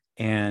 maybe.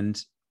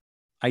 And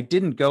I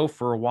didn't go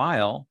for a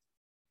while.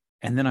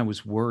 And then I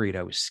was worried.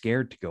 I was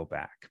scared to go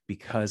back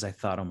because I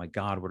thought, oh my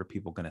God, what are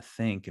people going to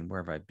think? And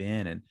where have I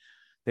been? And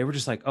they were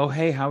just like, oh,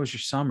 hey, how was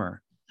your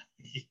summer?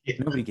 Yeah.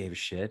 Nobody gave a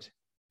shit.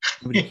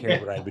 Nobody cared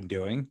what I'd been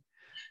doing.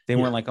 They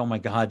weren't like, oh my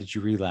God, did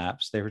you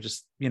relapse? They were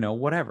just,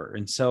 whatever.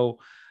 And so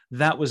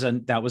that was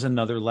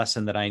another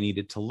lesson that I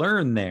needed to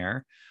learn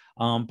there.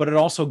 But it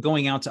also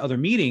going out to other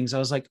meetings, I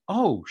was like,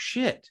 oh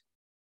shit,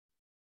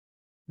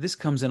 this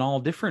comes in all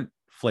different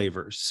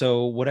flavors.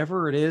 So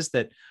whatever it is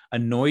that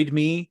annoyed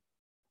me,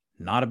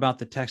 not about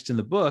the text in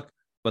the book,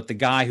 but the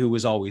guy who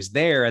was always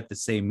there at the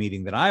same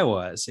meeting that I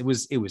was, it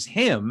was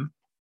him,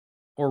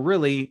 or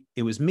really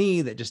it was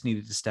me that just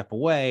needed to step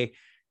away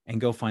and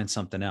go find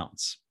something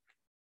else.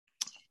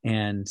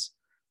 And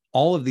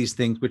all of these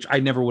things, which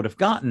I never would have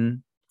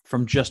gotten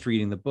from just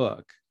reading the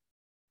book.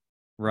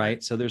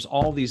 Right. So there's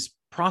all these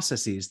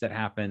processes that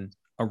happen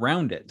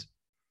around it.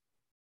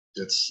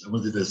 I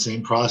went through the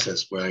same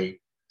process where I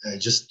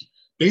just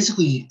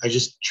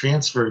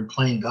transferred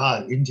playing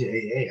God into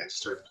AA. I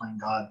started playing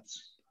God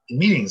in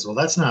meetings. Well,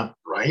 that's not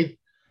right.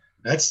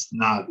 That's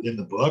not in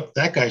the book.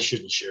 That guy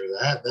shouldn't share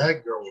that.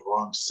 That girl was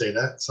wrong to say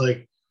that. It's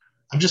like,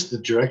 I'm just the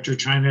director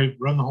trying to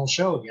run the whole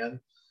show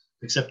again,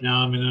 except now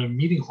I'm in a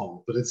meeting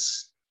hall. But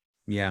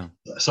yeah.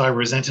 So I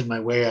resented my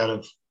way out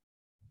of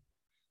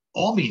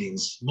all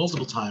meetings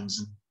multiple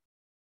times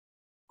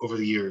over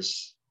the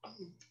years,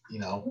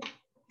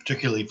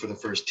 particularly for the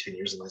first 10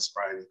 years of my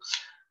sobriety.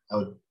 I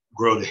would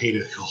grow to hate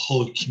a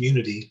whole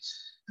community.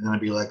 And then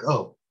I'd be like,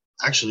 oh,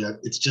 actually,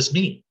 it's just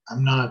me.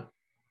 I'm not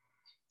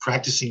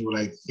practicing what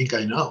I think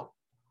I know.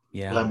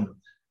 Yeah. What I'm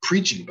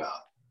preaching about.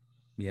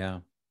 Yeah.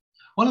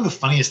 One of the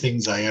funniest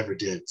things I ever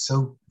did.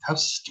 So how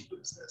stupid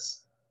is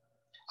this?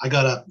 I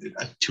got up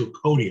to a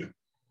podium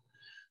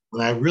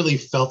when I really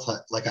felt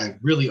like I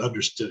really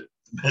understood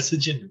the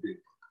message in the book.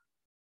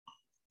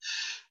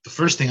 The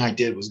first thing I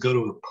did was go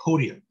to a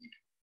podium,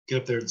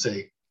 get up there and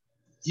say,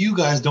 you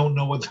guys don't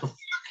know what the fuck.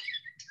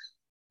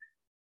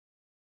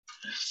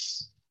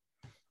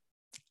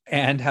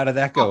 And how did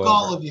that go?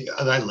 All of you.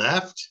 And I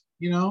left,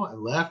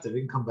 I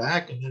didn't come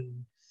back. And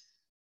then,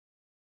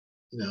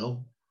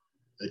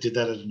 I did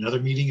that at another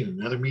meeting and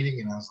another meeting.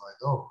 And I was like,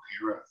 oh,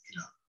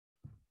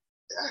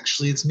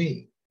 actually it's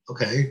me.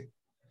 Okay.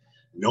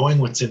 Knowing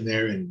what's in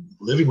there and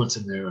living what's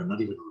in there are not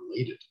even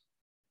related.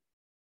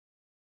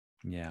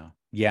 Yeah.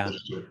 Yeah.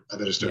 I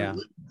better start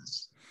living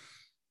this.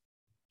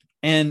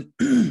 And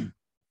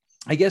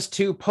I guess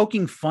too,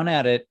 poking fun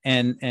at it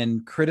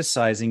and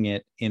criticizing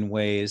it in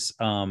ways,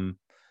 I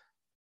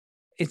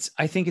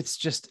think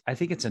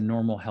it's a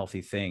normal,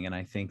 healthy thing. And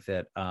I think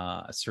that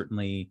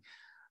certainly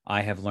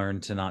I have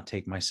learned to not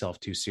take myself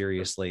too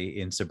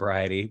seriously in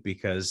sobriety,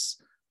 because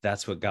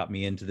that's what got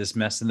me into this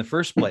mess in the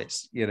first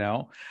place,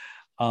 and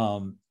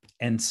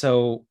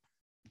so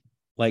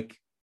like,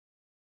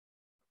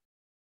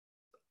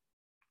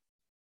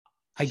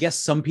 I guess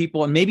some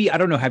people, and maybe, I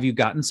don't know, have you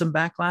gotten some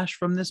backlash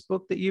from this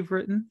book that you've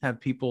written?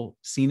 Have people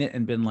seen it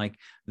and been like,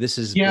 this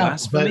is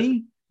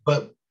blasphemy?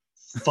 But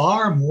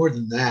far more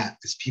than that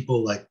is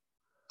people like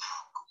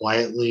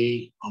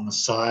quietly on the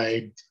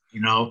side,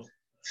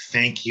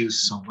 thank you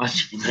so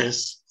much for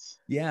this.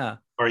 Yeah.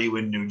 Are you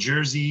in New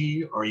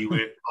Jersey? Are you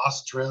in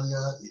Australia?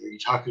 Are you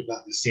talking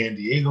about the San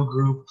Diego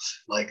group?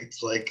 Like,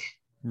 it's like,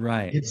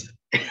 right. It's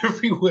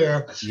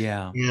everywhere.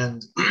 Yeah.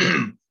 And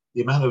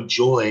the amount of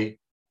joy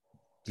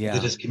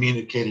that is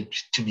communicated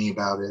to me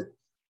about it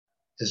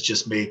has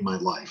just made my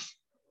life.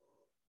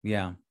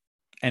 Yeah.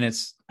 And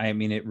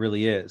it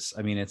really is.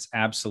 It's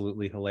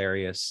absolutely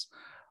hilarious.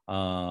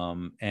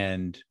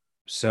 And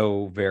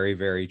so very,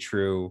 very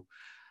true.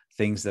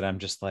 Things that I'm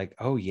just like,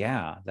 oh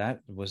yeah, that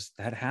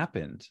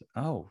happened.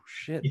 Oh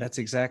shit. That's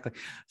exactly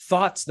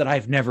thoughts that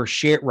I've never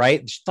shared,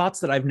 right? Thoughts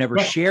that I've never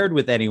shared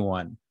with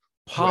anyone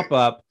pop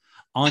up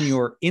on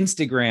your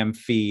Instagram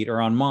feed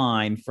or on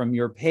mine from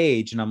your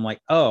page. And I'm like,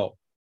 oh,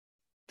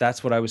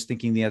 that's what I was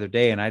thinking the other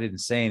day. And I didn't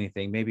say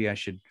anything. Maybe I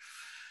should.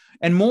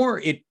 And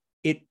more,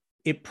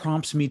 it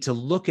prompts me to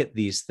look at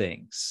these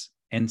things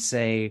and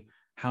say,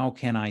 how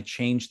can I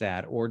change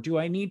that? Or do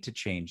I need to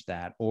change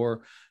that?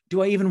 Or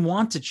do I even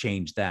want to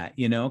change that?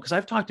 You know, because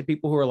I've talked to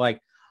people who are like,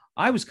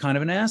 I was kind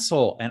of an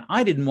asshole and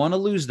I didn't want to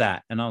lose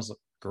that. And I was like,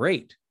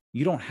 great.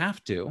 You don't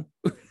have to.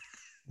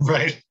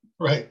 Right.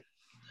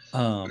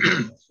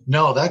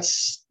 No,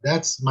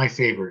 that's my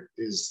favorite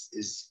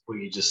is what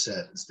you just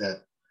said, is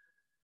that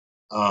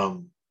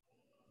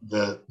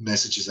the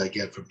messages I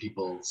get from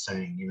people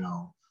saying, you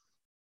know,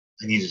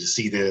 I needed to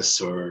see this,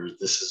 or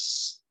this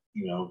is,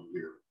 you know,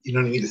 you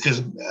know what I mean?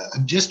 Because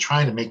I'm just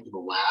trying to make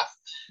people laugh,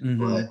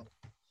 but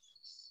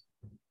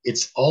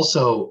it's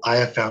also, I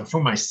have found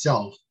for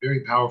myself,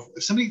 very powerful.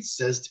 If somebody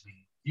says to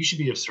me, you should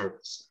be of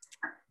service,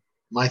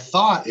 my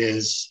thought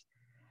is,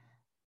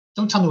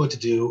 don't tell me what to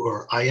do,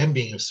 or I am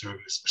being of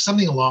service, or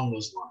something along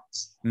those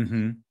lines.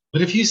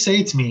 But if you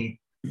say to me,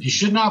 you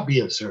should not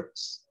be of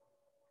service,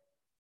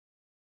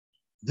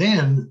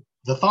 then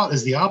the thought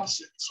is the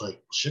opposite. It's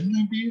like, shouldn't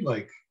I be?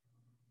 Like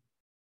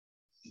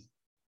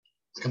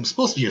I'm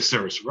supposed to be of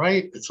service,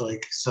 right? It's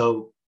like,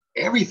 so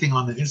everything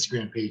on the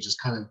Instagram page is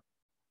kind of,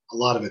 a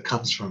lot of it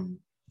comes from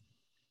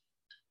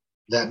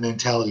that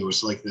mentality where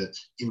it's like the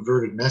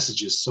inverted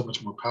message is so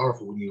much more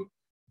powerful when you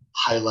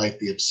highlight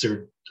the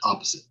absurd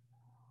opposite.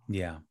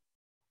 Yeah.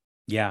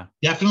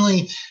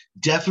 Definitely,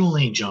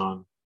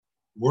 John,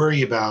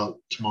 worry about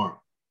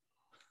tomorrow.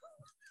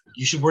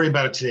 You should worry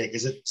about it today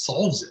because it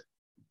solves it.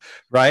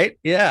 Right?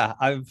 Yeah.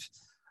 I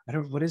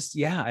just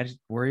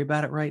worry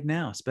about it right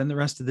now. Spend the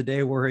rest of the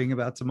day worrying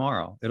about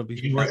tomorrow. It'll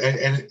be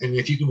and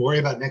if you can worry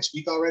about next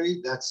week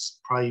already, that's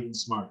probably even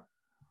smarter.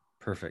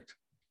 Perfect.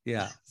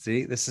 Yeah.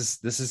 See, this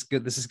is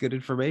good. This is good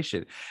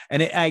information.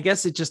 And I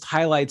guess it just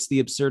highlights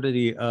the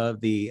absurdity of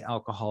the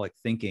alcoholic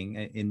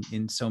thinking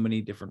in so many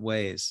different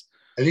ways.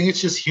 I think it's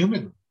just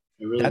human.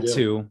 I really that do.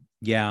 Too.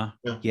 Yeah.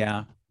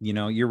 You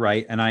know, you're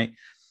right. And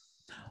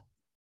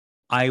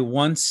I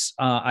once,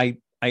 I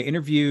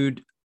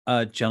interviewed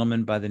a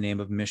gentleman by the name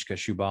of Mishka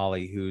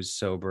Shubali, who's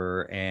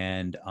sober.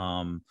 And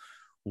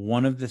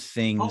one of the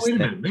things. Oh, wait a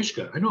minute.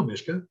 Mishka. I know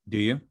Mishka. Do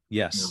you?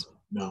 Yes.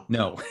 No.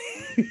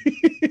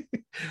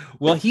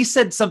 Well, he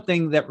said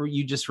something that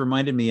you just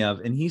reminded me of.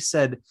 And he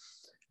said,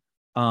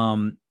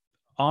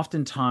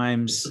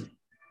 oftentimes,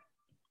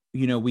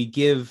 you know, I'm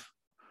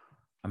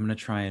going to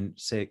try and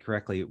say it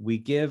correctly. We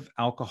give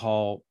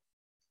alcohol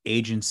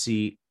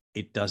agency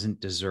it doesn't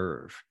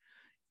deserve,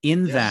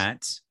 in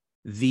that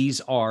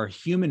these are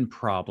human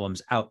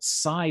problems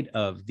outside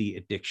of the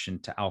addiction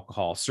to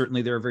alcohol.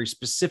 Certainly, there are very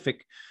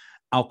specific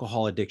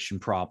alcohol addiction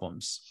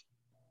problems,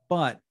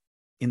 but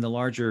in the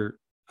larger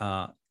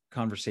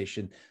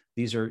conversation,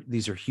 these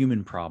are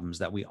human problems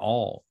that we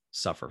all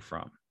suffer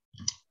from.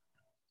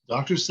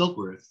 Dr.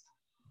 Silkworth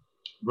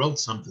wrote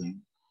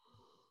something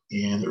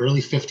in the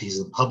early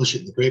 50s and published it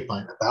in the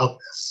Grapevine about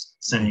this,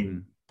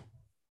 saying,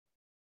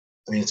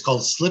 I mean, it's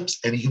called Slips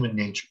in Human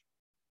Nature.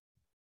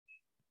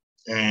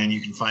 And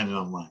you can find it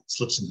online,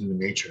 Slips in Human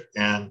Nature.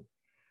 And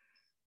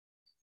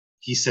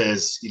he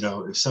says, you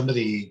know, if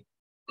somebody,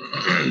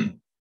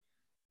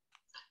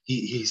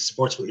 he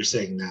supports what you're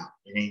saying now.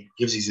 And he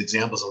gives these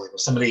examples of like,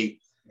 if somebody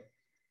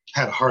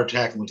had a heart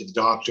attack and went to the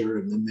doctor,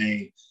 and then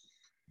the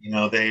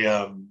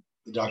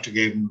doctor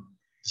gave them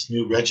this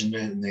new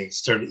regimen, and they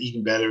started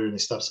eating better, and they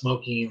stopped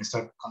smoking, and they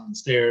started climbing the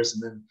stairs,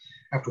 and then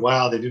after a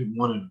while they didn't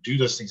want to do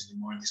those things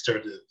anymore, and they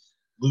started to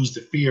lose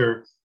the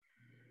fear.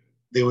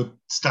 They would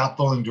stop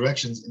following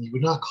directions, and you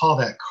would not call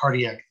that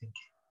cardiac thinking.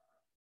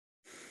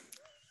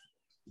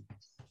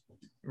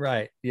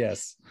 Right.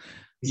 Yes.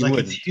 It's like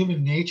it's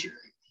human nature.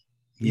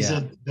 He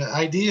said the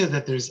idea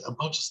that there's a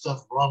bunch of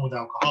stuff wrong with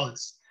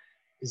alcoholics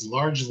is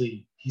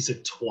largely, he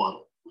said,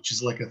 twaddle, which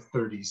is like a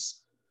 30s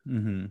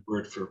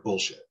word for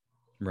bullshit.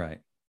 Right.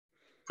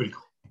 Pretty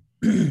cool.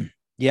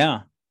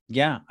 Yeah.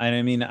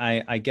 I mean,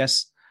 I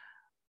guess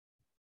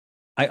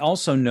I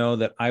also know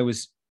that I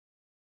was,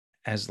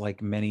 as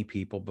like many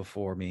people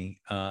before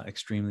me,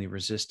 extremely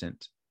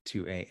resistant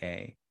to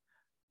AA.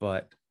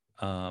 But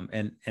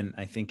and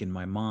I think in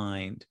my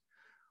mind,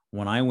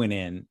 when I went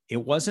in,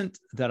 it wasn't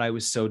that I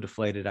was so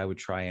deflated I would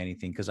try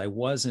anything, because I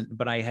wasn't,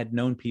 but I had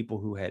known people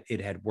who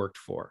had worked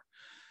for.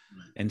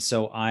 And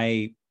so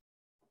I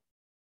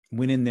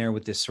went in there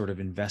with this sort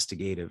of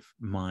investigative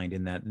mind,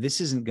 in that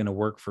this isn't going to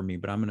work for me,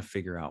 but I'm going to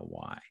figure out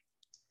why.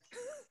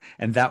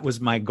 And that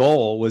was my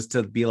goal, was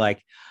to be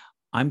like,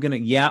 I'm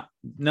going to,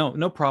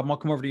 no problem. I'll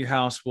come over to your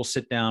house. We'll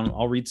sit down.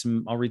 I'll read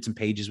some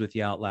pages with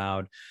you out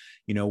loud,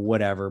 you know,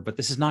 whatever, but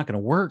this is not going to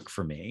work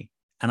for me.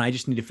 And I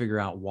just need to figure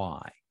out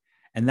why.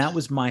 And that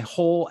was my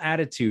whole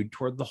attitude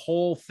toward the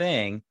whole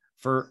thing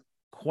for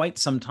quite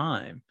some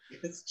time.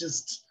 It's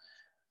just,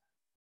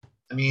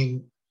 I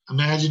mean,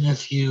 imagine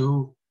if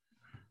you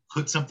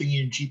put something in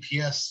your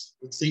GPS.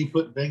 Let's say you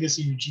put Vegas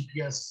in your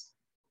GPS,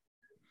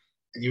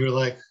 and you were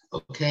like,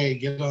 okay,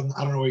 get on,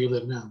 I don't know where you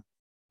live now.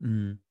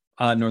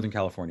 Northern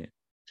California.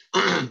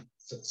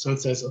 So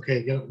it says,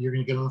 okay, you're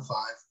going to get on the 5.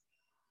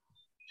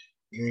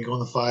 You're going to go on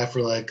the 5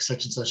 for like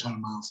such and such 100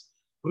 miles.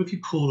 What if you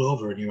pulled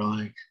over and you're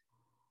like,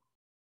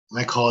 and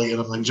I call you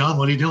and I'm like, John,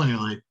 what are you doing? You're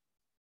like,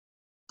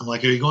 I'm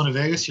like, are you going to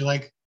Vegas? You're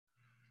like,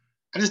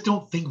 I just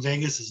don't think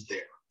Vegas is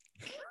there.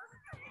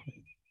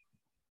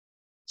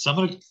 So I'm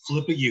going to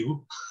flip at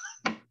you.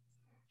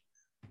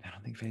 I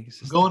don't think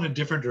Vegas is going a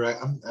different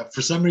direction.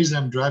 For some reason,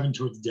 I'm driving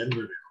towards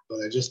Denver now, but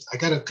I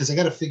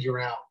gotta figure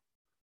out.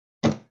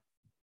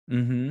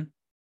 Mm-hmm.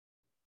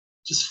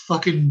 Just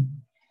fucking.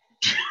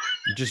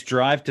 Just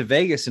drive to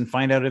Vegas and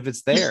find out if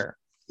it's there.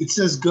 It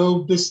says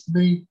go this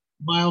many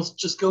miles.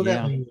 Just go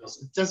that many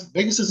miles. It doesn't.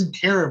 Vegas doesn't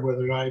care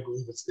whether or not I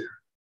believe it's there.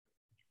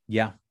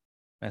 Yeah,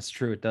 that's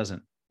true. It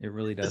doesn't. It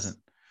really doesn't.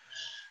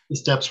 The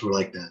steps were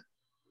like that.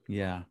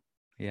 Yeah,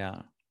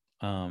 yeah.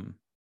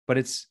 But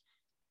it's.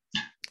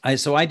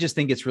 So I just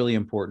think it's really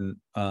important.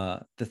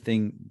 The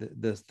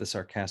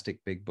Sarcastic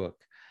Big Book,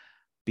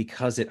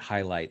 because it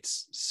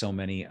highlights so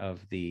many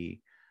of the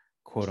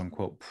quote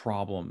unquote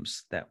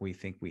problems that we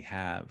think we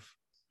have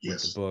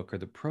with the book or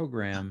the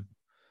program.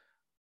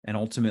 And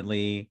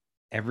ultimately,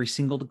 every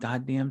single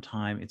goddamn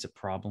time, it's a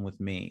problem with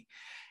me.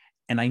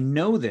 And I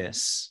know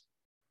this,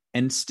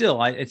 and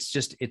still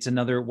it's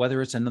another,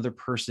 whether it's another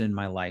person in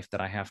my life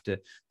that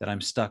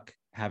I'm stuck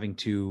having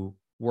to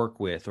work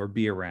with or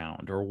be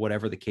around, or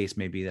whatever the case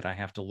may be, that I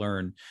have to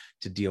learn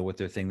to deal with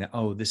their thing, that,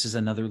 oh, this is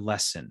another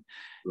lesson.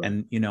 Right.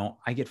 And,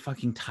 I get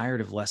fucking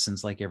tired of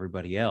lessons like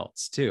everybody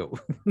else too.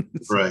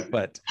 Right.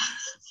 But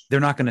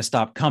they're not going to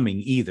stop coming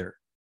either.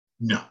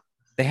 No,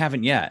 they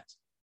haven't yet.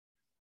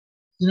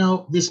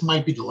 This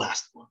might be the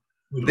last one.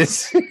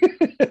 This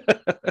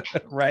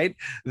right.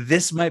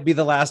 This might be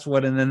the last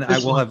one. And then I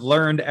will have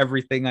learned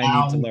everything I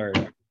need to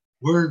learn.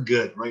 We're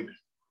good right now.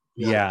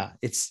 Yeah.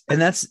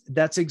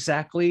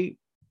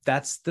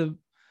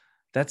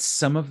 That's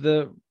some of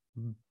the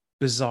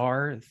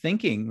bizarre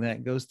thinking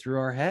that goes through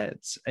our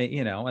heads,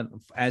 and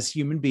as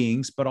human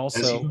beings, but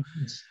also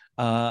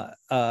on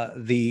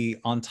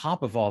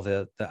top of all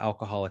the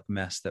alcoholic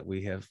mess that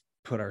we have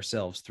put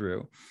ourselves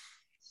through.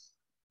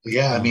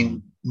 Yeah. I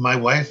mean, my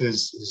wife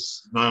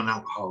is not an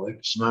alcoholic.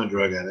 She's not a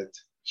drug addict.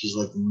 She's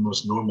like the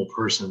most normal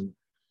person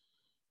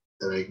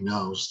that I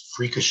know,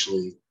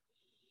 freakishly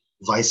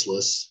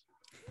viceless.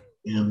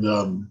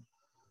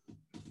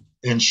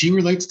 And she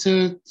relates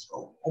to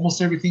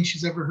almost everything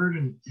she's ever heard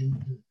in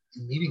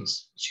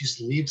meetings. She used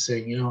to leave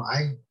saying,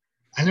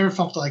 I never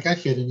felt like I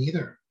fit in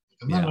either.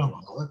 I'm not an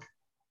alcoholic.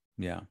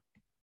 Yeah.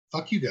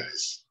 Fuck you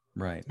guys.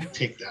 Right.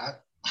 Take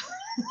that.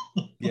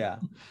 Yeah.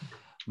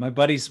 My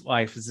buddy's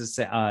wife is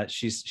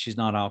she's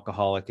not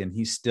alcoholic, and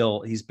he's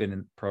been in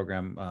the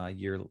program a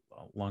year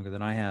longer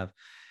than I have.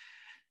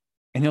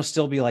 And he'll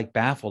still be like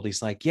baffled.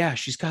 He's like, yeah,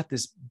 she's got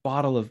this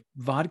bottle of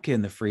vodka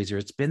in the freezer.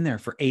 It's been there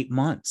for 8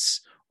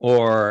 months.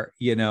 Or,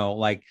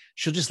 like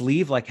she'll just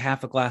leave like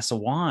half a glass of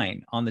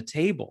wine on the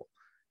table.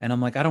 And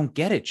I'm like, I don't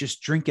get it.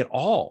 Just drink it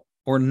all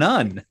or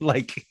none.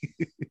 Like,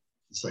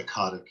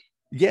 psychotic.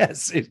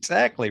 Yes,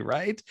 exactly.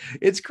 Right.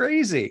 It's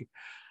crazy.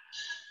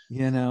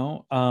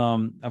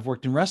 I've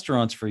worked in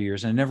restaurants for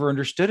years and I never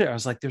understood it. I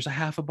was like, there's a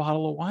half a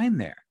bottle of wine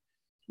there.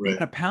 Right. You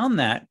got to pound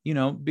that,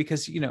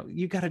 because,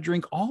 you got to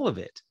drink all of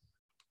it.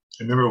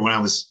 I remember when I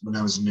was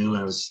new,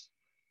 I was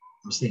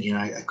thinking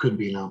I couldn't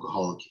be an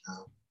alcoholic,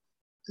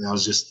 and I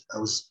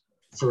was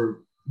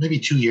for maybe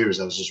 2 years,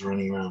 I was just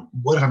running around.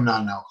 What if I'm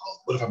not an alcoholic?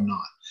 What if I'm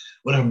not?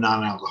 What if I'm not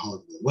an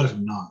alcoholic? What if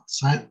I'm not?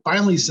 So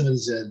finally, somebody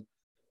said,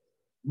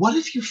 what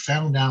if you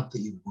found out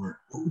that you weren't?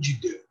 What would you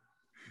do?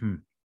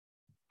 And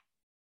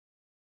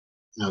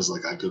I was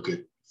like, I'd go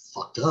get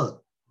fucked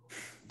up.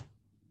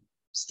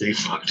 Stay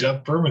fucked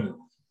up permanently.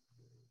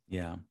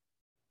 Yeah.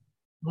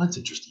 Well, that's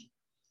interesting.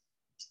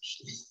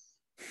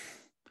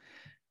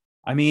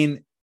 I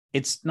mean,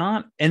 it's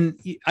not, and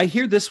I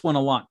hear this one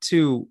a lot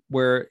too,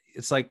 where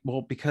it's like,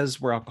 well, because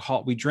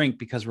we drink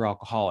because we're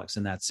alcoholics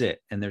and that's it.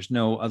 And there's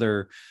no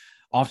other,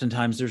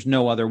 oftentimes there's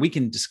no other, we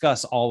can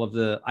discuss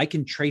I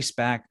can trace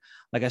back,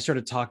 like I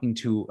started talking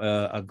to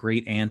a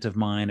great aunt of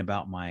mine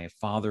about my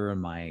father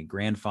and my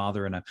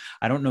grandfather. And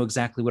I don't know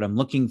exactly what I'm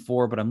looking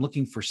for, but I'm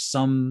looking for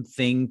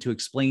something to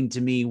explain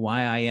to me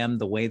why I am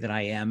the way that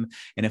I am.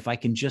 And if I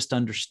can just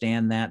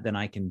understand that, then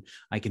I can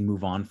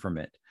move on from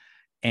it.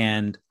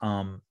 And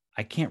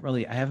I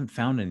haven't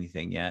found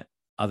anything yet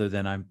other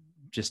than I'm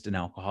just an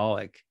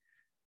alcoholic.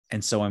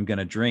 And so I'm going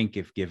to drink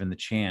if given the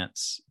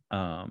chance.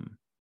 And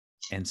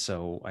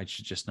so I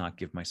should just not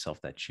give myself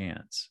that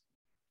chance.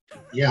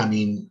 Yeah. I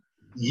mean,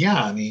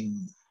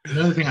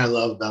 another thing I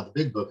love about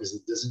the Big Book is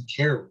it doesn't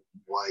care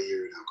why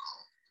you're an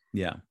alcoholic.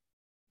 Yeah.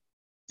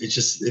 It's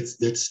just,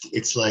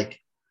 it's like,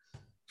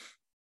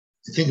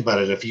 think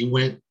about it. If you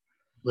went,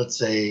 let's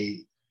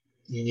say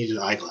you needed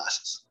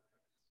eyeglasses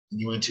and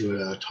you went to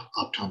an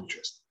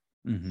optometrist,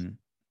 and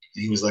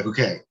he was like,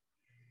 okay,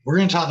 we're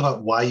going to talk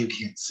about why you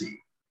can't see.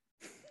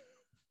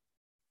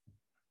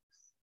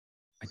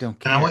 I don't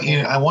care.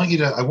 And I want you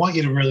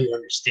to really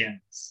understand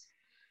this.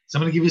 So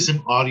I'm going to give you some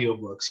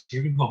audiobooks.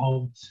 You're going to go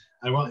home.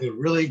 I want you to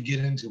really get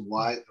into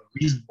why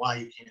reason why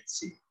you can't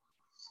see.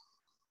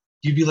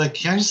 You'd be like,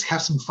 can I just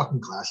have some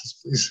fucking glasses,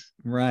 please?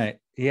 Right.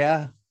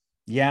 Yeah.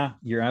 Yeah.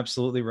 You're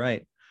absolutely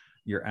right.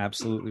 You're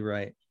absolutely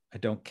right. I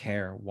don't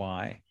care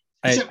why.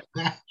 Does it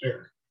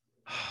matter?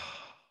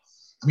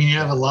 I mean, you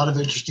have a lot of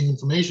interesting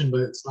information,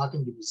 but it's not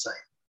going to give you sight.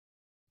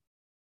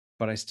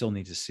 But I still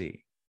need to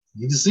see.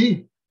 You need to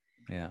see.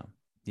 Yeah.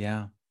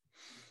 Yeah.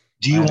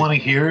 Do you want to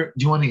hear?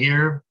 Do you want to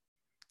hear?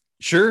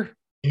 Sure.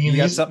 You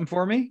got these? something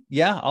for me?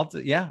 Yeah.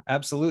 Yeah,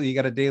 absolutely. You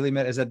got a daily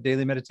is that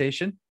daily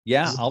meditation?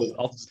 Yeah.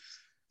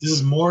 This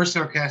is more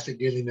sarcastic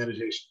daily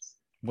meditations.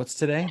 What's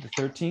today?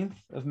 The 13th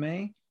of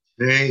May?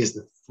 Today is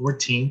the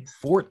 14th.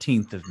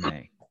 14th of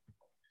May.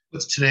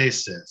 What's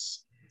today's says?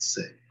 Let's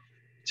see.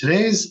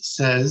 Today's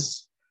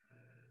says,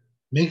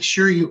 make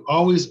sure you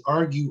always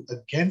argue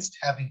against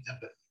having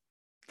empathy.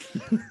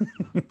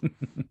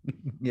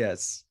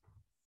 Yes.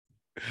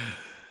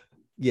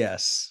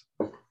 Yes.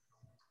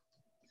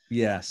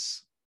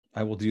 Yes.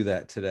 I will do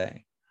that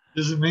today.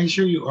 Does it make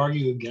sure you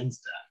argue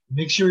against that?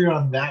 Make sure you're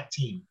on that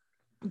team.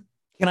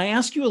 Can I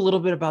ask you a little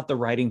bit about the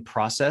writing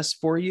process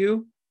for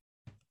you?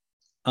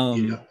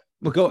 Well,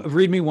 go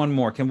read me one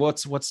more.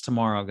 What's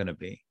tomorrow going to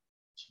be?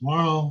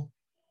 Tomorrow,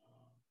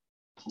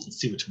 let's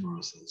see what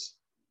tomorrow says.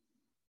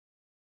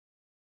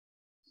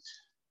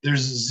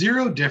 There's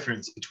zero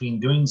difference between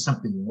doing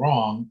something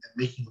wrong and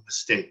making a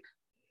mistake.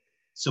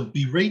 So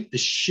berate the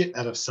shit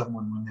out of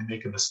someone when they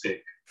make a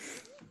mistake.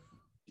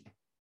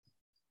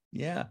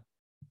 Yeah,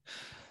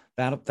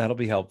 that'll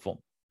be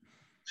helpful.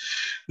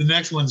 The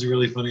next one's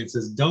really funny. It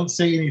says, don't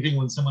say anything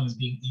when someone is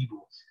being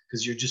evil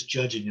because you're just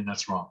judging and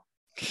that's wrong.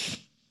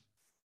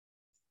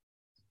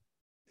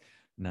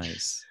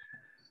 Nice.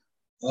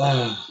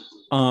 Uh,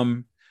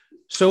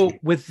 So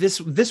with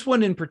this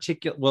one in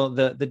particular, well,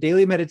 the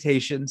daily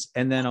meditations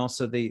and then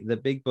also the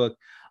big book,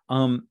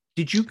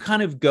 did you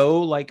kind of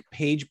go like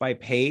page by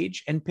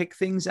page and pick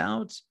things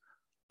out?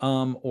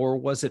 Or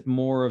was it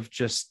more of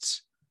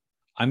just,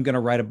 I'm going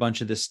to write a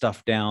bunch of this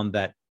stuff down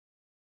that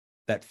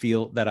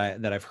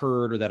I've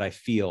heard or that I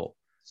feel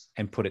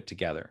and put it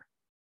together?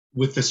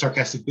 With the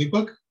Sarcastic Big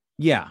Book?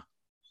 Yeah.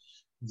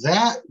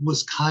 That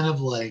was kind of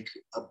like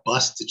a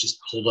bus that just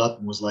pulled up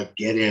and was like,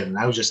 get in. And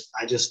I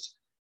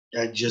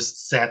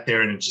just sat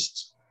there and it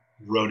just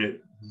wrote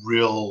it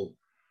real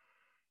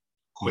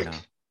quick. Yeah.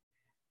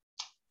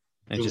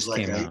 It just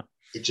like came out.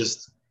 It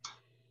just,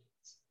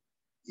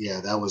 yeah,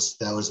 that was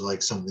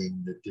like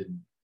something that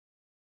didn't,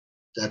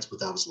 that's what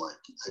that was like.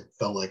 I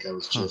felt like I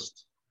was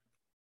just.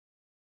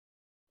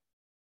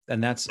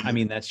 And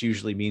that's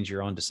usually means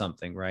you're onto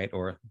something, right?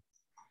 Or.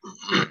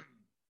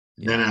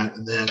 Yeah.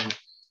 Then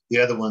the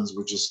other ones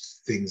were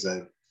just things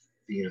I,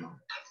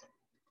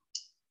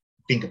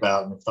 think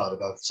about and have thought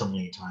about so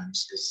many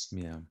times.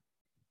 Yeah.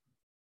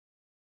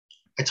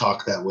 I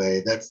talk that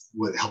way. That's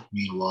what helped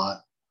me a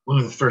lot. One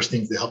of the first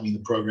things that helped me in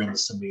the program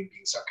was somebody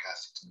being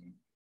sarcastic to me.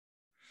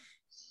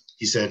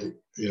 He said, did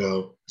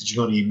you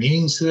go to any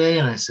meetings today?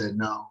 And I said,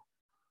 no.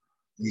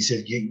 And he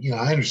said,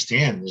 I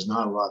understand there's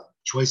not a lot of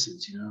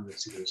choices.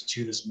 There's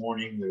 2 this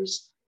morning.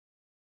 There's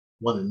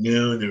 1 at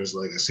noon. There was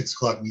like a 6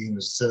 o'clock meeting. I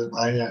was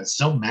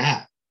so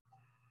mad.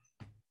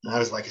 And I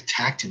was like,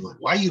 attacked him. Like,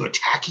 why are you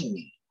attacking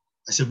me?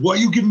 I said, why are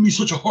you giving me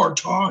such a hard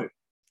time?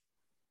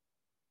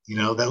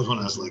 That was when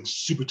I was like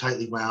super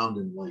tightly wound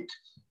and like,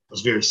 I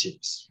was very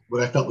serious.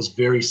 What I felt was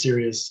very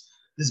serious.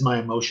 This is my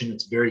emotion.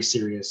 It's very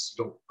serious.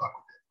 Don't fuck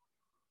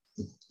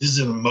with it. This is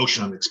an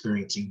emotion I'm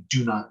experiencing.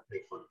 Do not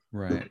make fun of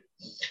it. Right.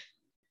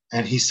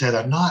 And he said,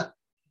 I'm not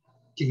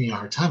giving you a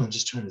hard time. I'm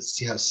just trying to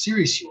see how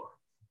serious you are.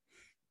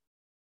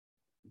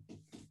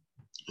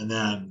 And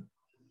then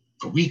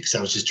for weeks,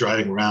 I was just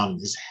driving around and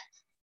his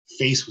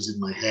face was in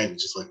my head.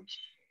 It's just like,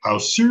 how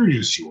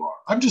serious you are.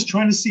 I'm just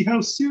trying to see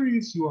how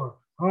serious you are.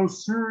 How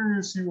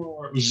serious you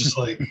are. It was just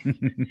like,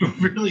 it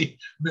really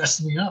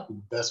messed me up in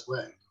the best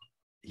way.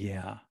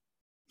 Yeah.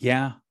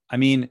 Yeah. I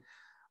mean,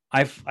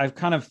 I've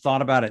kind of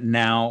thought about it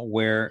now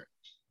where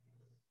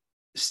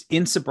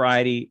in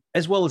sobriety,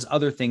 as well as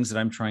other things that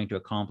I'm trying to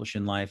accomplish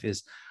in life,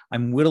 is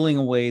I'm whittling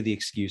away the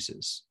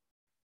excuses.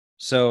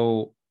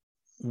 So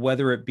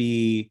whether it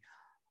be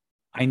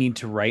I need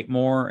to write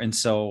more, and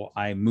so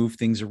I move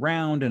things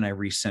around and I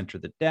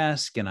recenter the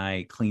desk and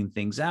I clean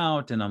things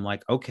out, and I'm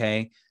like,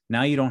 okay,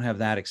 now you don't have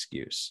that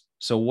excuse.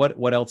 So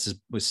what else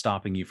was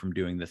stopping you from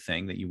doing the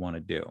thing that you want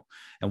to do?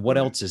 And what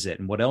else is it?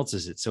 And what else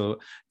is it? So,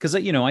 because,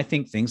 I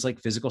think things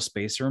like physical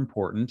space are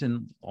important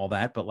and all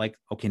that, but like,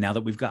 okay, now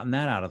that we've gotten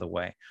that out of the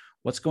way,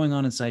 what's going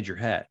on inside your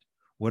head?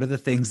 What are the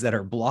things that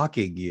are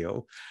blocking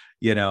you?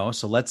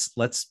 So let's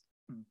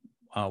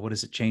what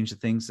is it? Change the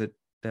things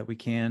that we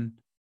can.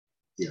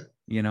 Yeah.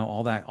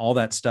 All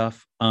that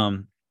stuff.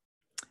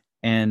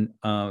 And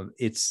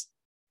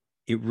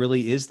it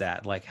really is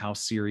that, like, how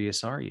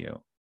serious are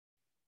you?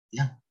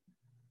 Yeah.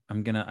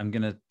 I'm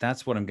gonna,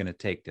 that's what I'm going to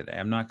take today.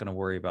 I'm not going to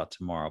worry about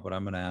tomorrow, but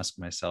I'm going to ask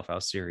myself how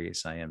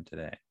serious I am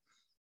today.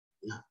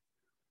 Yeah.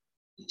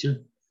 Me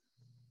too.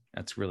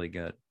 That's really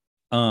good.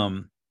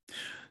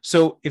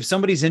 So if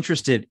somebody's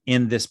interested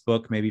in this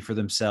book, maybe for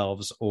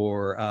themselves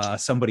or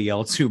somebody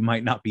else who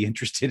might not be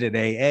interested in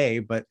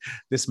AA, but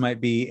this might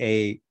be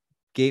a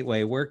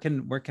gateway, where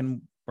can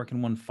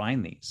one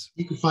find these?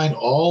 You can find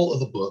all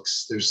of the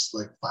books. There's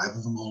like 5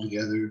 of them all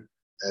together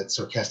at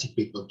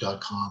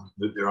sarcasticbigbook.com.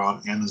 They're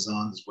on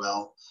Amazon as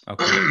well.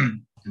 Okay.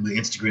 And my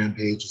Instagram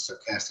page is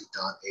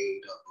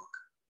sarcastic.a.book.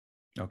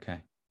 Okay.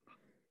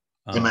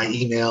 And my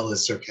email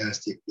is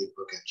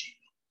sarcasticbigbook@gmail.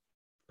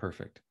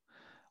 Perfect.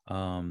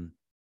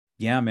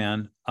 Yeah,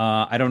 man.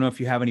 I don't know if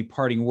you have any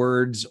parting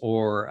words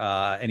or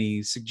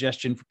any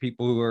suggestion for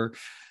people who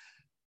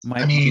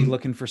might be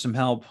looking for some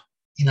help.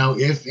 You know,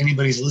 if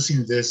anybody's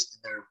listening to this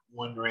and they're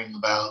wondering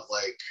about,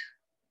 like,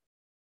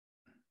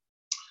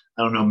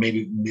 I don't know,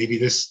 maybe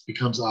this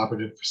becomes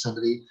operative for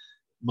somebody.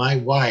 My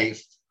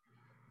wife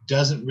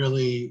doesn't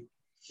really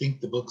think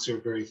the books are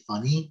very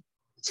funny.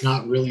 It's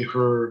not really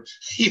her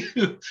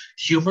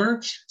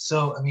humor.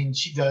 So, I mean,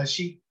 she does.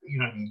 You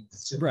know what I mean?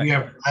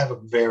 Right. I have a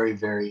very,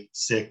 very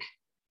sick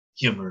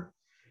humor,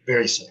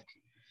 very sick.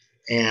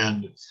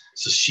 And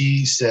so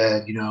she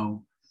said, you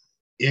know,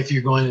 if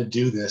you're going to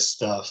do this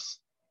stuff,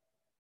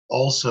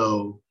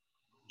 also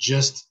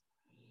just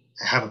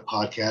have a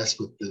podcast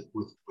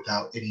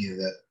without any of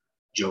that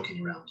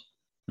joking around.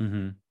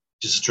 Mm-hmm.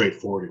 Just a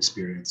straightforward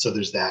experience. So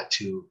there's that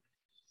too.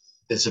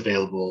 That's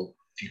available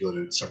if you go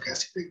to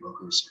Sarcastic Big Book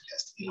or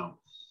Sarcastic, you know,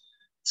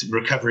 it's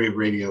Recovery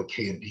Radio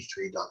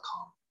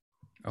KMP3.com.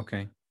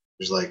 Okay.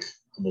 There's like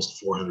almost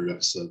 400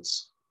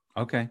 episodes.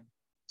 Okay.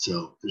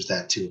 So there's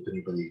that too. If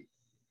anybody,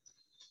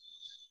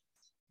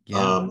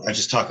 yeah. I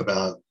just talk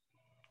about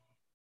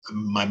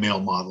my male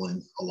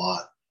modeling a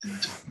lot.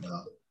 And talk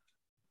about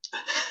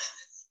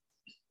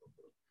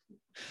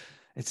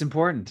it's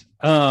important.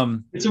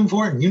 It's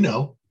important, you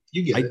know.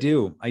 You get it.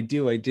 I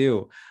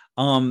do.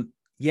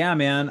 Yeah,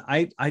 man.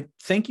 I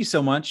thank you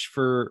so much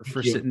for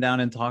sitting down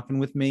and talking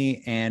with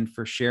me and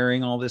for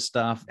sharing all this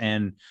stuff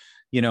and,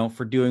 you know,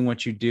 for doing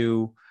what you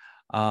do.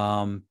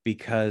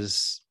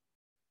 Because,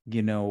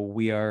 you know,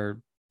 we are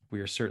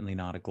certainly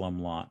not a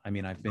glum lot. I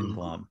mean, I've been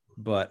glum,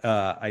 but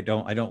I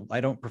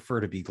don't prefer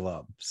to be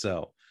glum.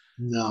 So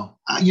no,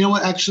 you know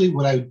what? Actually,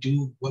 what I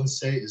do want to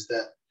say is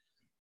that,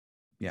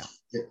 yeah,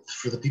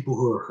 for the people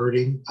who are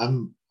hurting,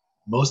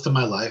 most of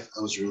my life I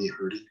was really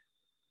hurting,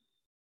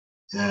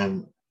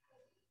 and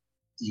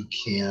you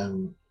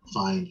can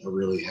find a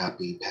really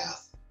happy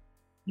path,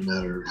 no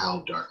matter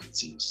how dark it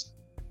seems.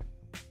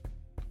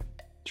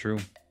 True.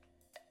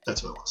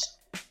 That's what it was.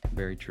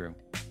 Very true.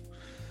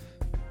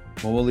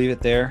 Well, we'll leave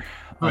it there.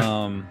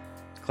 Right.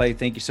 Clay,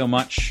 thank you so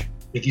much.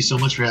 Thank you so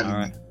much for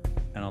having me.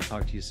 And I'll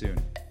talk to you soon.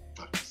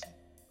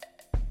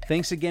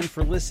 Thanks again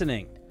for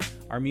listening.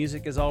 Our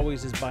music, as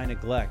always, is by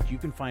Neglect. You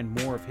can find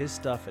more of his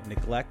stuff at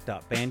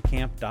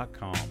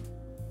neglect.bandcamp.com.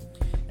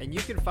 And you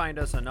can find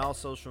us on all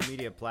social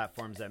media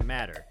platforms that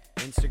matter: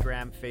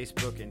 Instagram,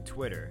 Facebook, and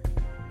Twitter.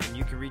 And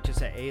you can reach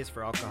us at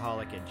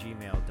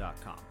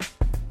aisforalcoholic@gmail.com.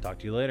 Talk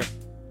to you later.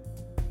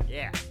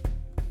 Yeah.